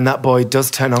brilliant that when that boy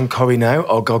does turn on Corrie now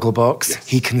or Gogglebox,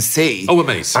 he can see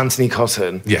Anthony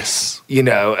Cotton? Yes.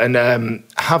 And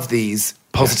have these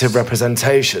positive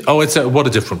representation. Oh, what a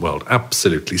different world.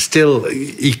 Absolutely. Still,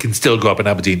 he can still grow up in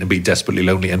Aberdeen and be desperately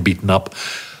lonely and beaten up.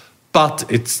 But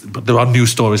there are new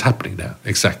stories happening now,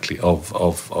 exactly,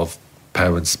 of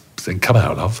parents saying, come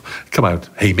out,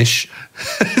 Hamish.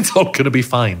 It's all going to be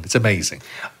fine. It's amazing.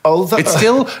 It's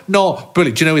still not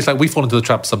brilliant. Do you know, it's like we fall into the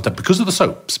trap sometimes because of the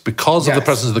soaps, because of the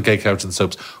presence of the gay characters in the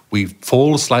soaps. We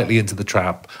fall slightly into the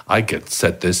trap. I get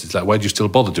said this. It's like, why do you still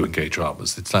bother doing gay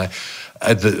dramas? It's like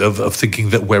of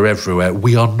thinking that we're everywhere.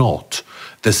 We are not.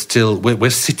 There's still we're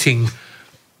sitting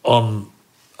on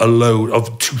a load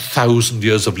of 2,000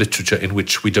 years of literature in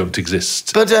which we don't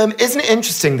exist. But isn't it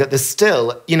interesting that there's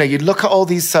still, you look at all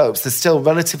these soaps, there's still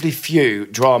relatively few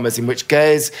dramas in which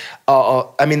gays are...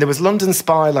 there was London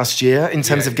Spy last year in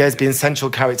terms of gays being central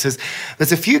characters.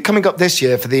 There's a few coming up this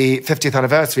year for the 50th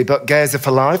anniversary, but gays are for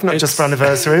life, not just for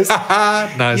anniversaries.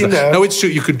 No, it's true.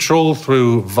 You can troll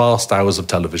through vast hours of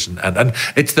television, and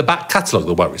it's the back catalogue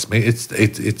that worries me.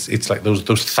 It's like those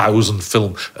 1,000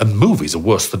 film... And movies are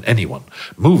worse than anyone.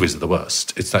 Movies are the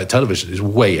worst. It's like television is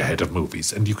way ahead of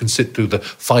movies, and you can sit through the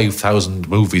 5,000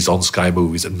 movies on Sky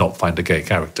Movies and not find a gay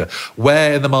character.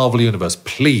 Where in the Marvel universe,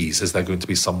 please, is there going to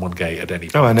be someone gay at any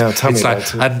point? Oh, I know. Tell me about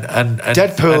it. And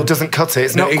Deadpool doesn't cut it.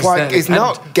 It's not quite. It's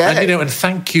not gay. And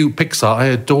thank you, Pixar. I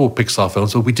adore Pixar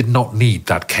films, but we did not need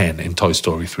that Ken in Toy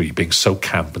Story 3 being so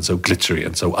camp and so glittery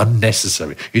and so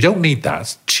unnecessary. You don't need that.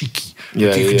 It's cheeky. You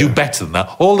can do better than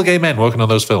that. All the gay men working on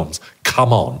those films,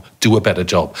 come on, do a better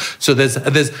job. So there's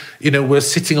we're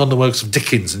sitting on the works of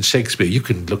Dickens and Shakespeare. You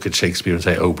can look at Shakespeare and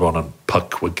say Oberon and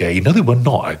Puck were gay. No, they were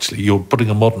not, actually. You're putting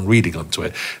a modern reading onto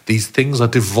it. These things are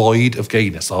devoid of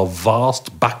gayness. Our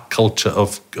vast back culture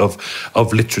of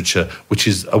literature, which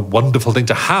is a wonderful thing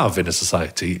to have in a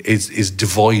society, is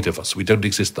devoid of us. We don't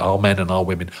exist. Our men and our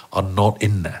women are not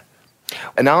in there.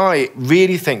 And I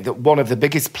really think that one of the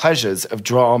biggest pleasures of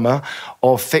drama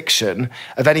or fiction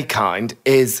of any kind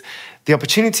is the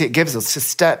opportunity it gives us to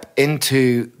step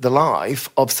into the life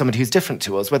of somebody who's different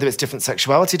to us, whether it's different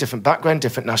sexuality, different background,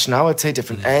 different nationality,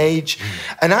 different age.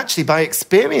 And actually, by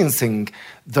experiencing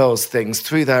those things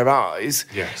through their eyes,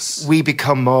 we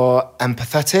become more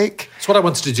empathetic. It's what I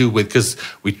wanted to do with, because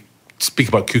we speak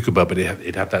about Cucumber, but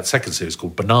it had that second series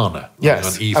called Banana on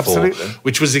E4, absolutely.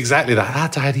 which was exactly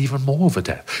that. That had even more of a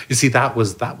depth. You see, that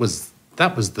was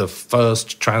the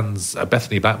first trans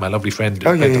Bethany Back, my lovely friend,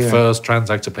 the first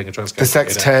trans actor playing a trans character.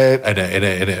 The sex tape.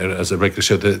 As a regular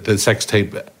show, the sex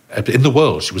tape in the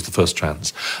world. She was the first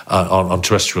trans on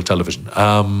terrestrial television.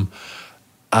 And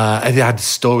it had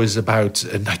stories about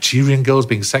Nigerian girls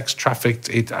being sex trafficked.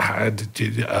 It had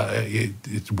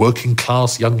working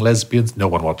class young lesbians. No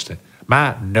one watched it.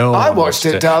 Matt, no. I watched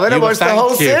it, darling. I watched the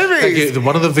whole series.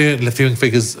 One of the viewing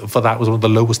figures for that was one of the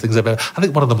lowest things I've ever. I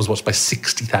think one of them was watched by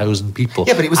 60,000 people.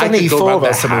 Yeah, but it was on E4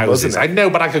 or something, wasn't it? I know,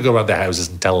 but I could go around their houses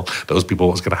and tell those people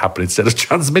what's going to happen instead of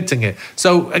transmitting it.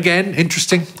 So again,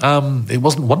 interesting. It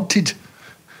wasn't wanted.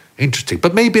 Interesting.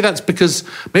 But maybe that's because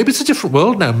maybe it's a different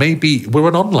world now. Maybe we're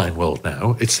an online world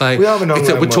now. It's like we are an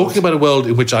online we're talking about a world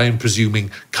in which I am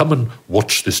presuming, come and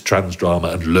watch this trans drama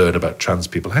and learn about trans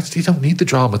people. Actually, you don't need the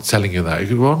drama telling you that.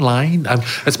 You're online. And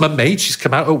it's my mate, she's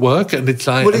come out at work, and it's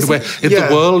like the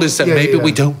world is that maybe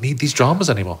we don't need these dramas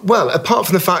anymore. Well, apart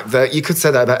from the fact that you could say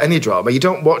that about any drama, you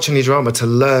don't watch any drama to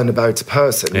learn about a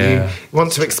person. Yeah. You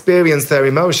want to experience their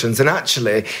emotions, and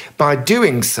actually, by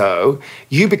doing so,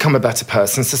 you become a better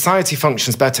person. Society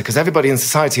functions better because everybody in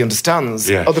society understands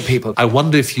other people. I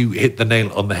wonder if you hit the nail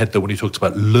on the head, though, when you talked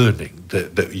about learning,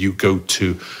 that you go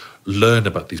to learn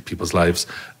about these people's lives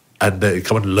and they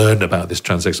come and learn about this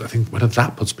transaction. I think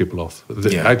that puts people off.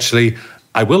 Actually,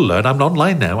 I will learn. I'm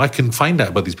online now. I can find out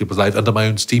about these people's lives under my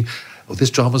own steam. Oh,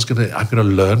 this drama's I'm going to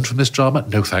learn from this drama?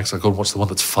 No, thanks. I'll go and watch the one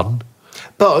that's fun.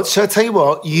 But shall I tell you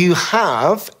what? You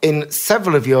have, in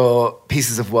several of your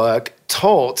pieces of work,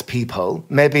 taught people,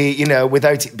 maybe,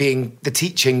 without it being the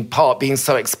teaching part being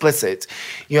so explicit,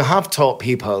 you have taught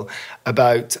people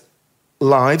about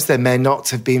lives they may not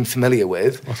have been familiar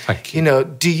with. Well, thank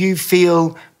you. Do you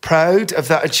feel proud of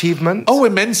that achievement? Oh,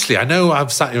 immensely. I know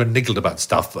I've sat here and niggled about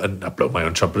stuff, and I've blown my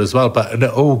own trumpet as well, but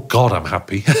oh, God, I'm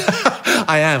happy.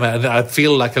 I am, and I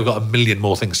feel like I've got a million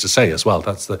more things to say as well.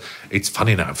 It's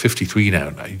funny now, I'm 53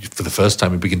 now. For the first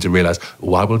time, I begin to realise,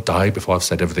 I will die before I've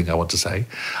said everything I want to say.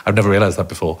 I've never realised that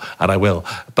before, and I will.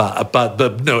 But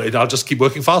no, I'll just keep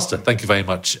working faster. Thank you very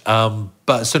much. I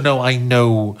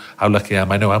know how lucky I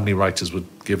am. I know how many writers would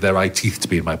give their eye teeth to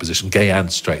be in my position, gay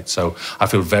and straight. So I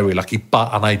feel very lucky,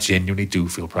 and I genuinely do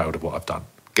feel proud of what I've done.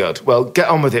 Good. Well, get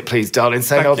on with it, please, darling.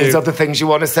 Say all these other things you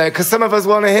want to say, because some of us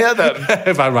want to hear them.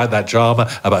 If I write that drama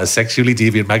about a sexually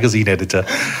deviant magazine editor,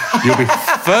 you'll be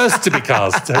first to be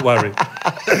cast. Don't worry.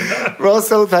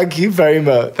 Russell, thank you very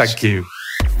much. Thank you.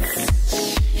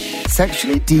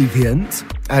 Sexually deviant?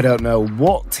 I don't know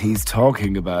what he's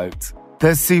talking about.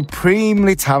 The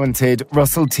supremely talented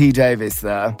Russell T. Davies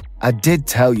there. I did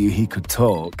tell you he could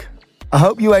talk. I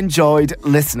hope you enjoyed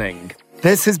listening.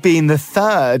 This has been the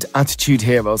third Attitude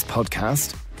Heroes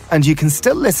podcast, and you can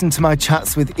still listen to my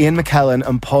chats with Ian McKellen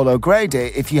and Paul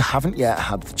O'Grady if you haven't yet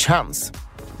had the chance.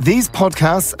 These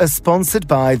podcasts are sponsored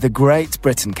by the Great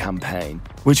Britain Campaign,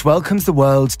 which welcomes the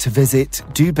world to visit,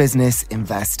 do business,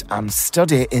 invest and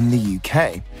study in the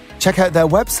UK. Check out their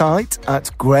website at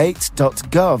great.gov.uk.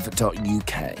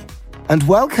 And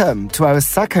welcome to our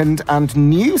second and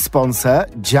new sponsor,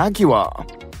 Jaguar.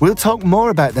 We'll talk more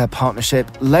about their partnership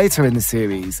later in the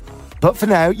series. But for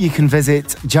now, you can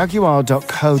visit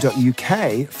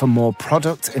jaguar.co.uk for more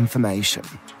product information.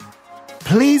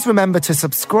 Please remember to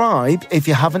subscribe if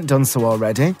you haven't done so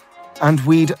already. And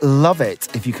we'd love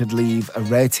it if you could leave a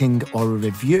rating or a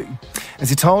review,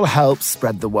 as it all helps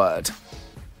spread the word.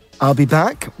 I'll be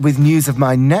back with news of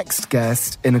my next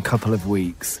guest in a couple of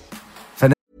weeks.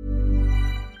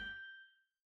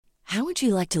 How would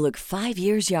you like to look 5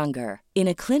 years younger? In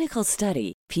a clinical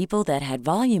study, people that had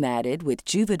volume added with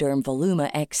Juvederm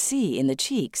Voluma XC in the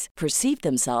cheeks perceived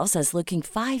themselves as looking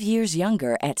 5 years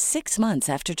younger at 6 months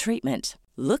after treatment.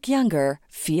 Look younger,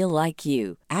 feel like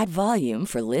you. Add volume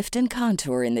for lift and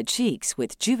contour in the cheeks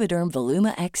with Juvederm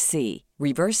Voluma XC.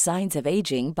 Reverse signs of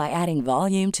aging by adding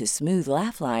volume to smooth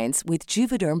laugh lines with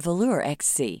Juvederm Volure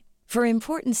XC. For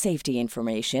important safety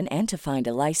information and to find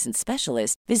a licensed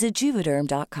specialist, visit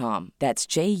Juvederm.com. That's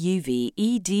JUVEDERM.com.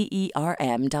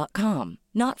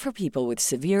 Not for people with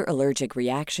severe allergic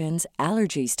reactions,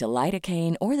 allergies to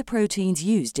lidocaine, or the proteins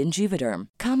used in Juvederm.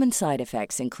 Common side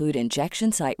effects include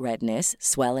injection site redness,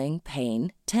 swelling,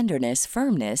 pain, tenderness,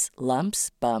 firmness,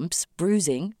 lumps, bumps,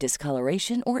 bruising,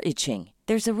 discoloration, or itching.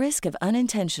 There's a risk of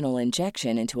unintentional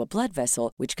injection into a blood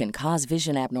vessel, which can cause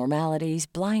vision abnormalities,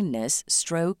 blindness,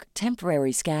 stroke,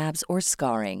 temporary scabs, or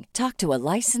scarring. Talk to a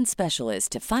licensed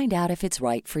specialist to find out if it's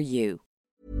right for you.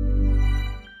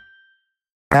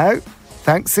 Now,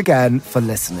 thanks again for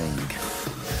listening.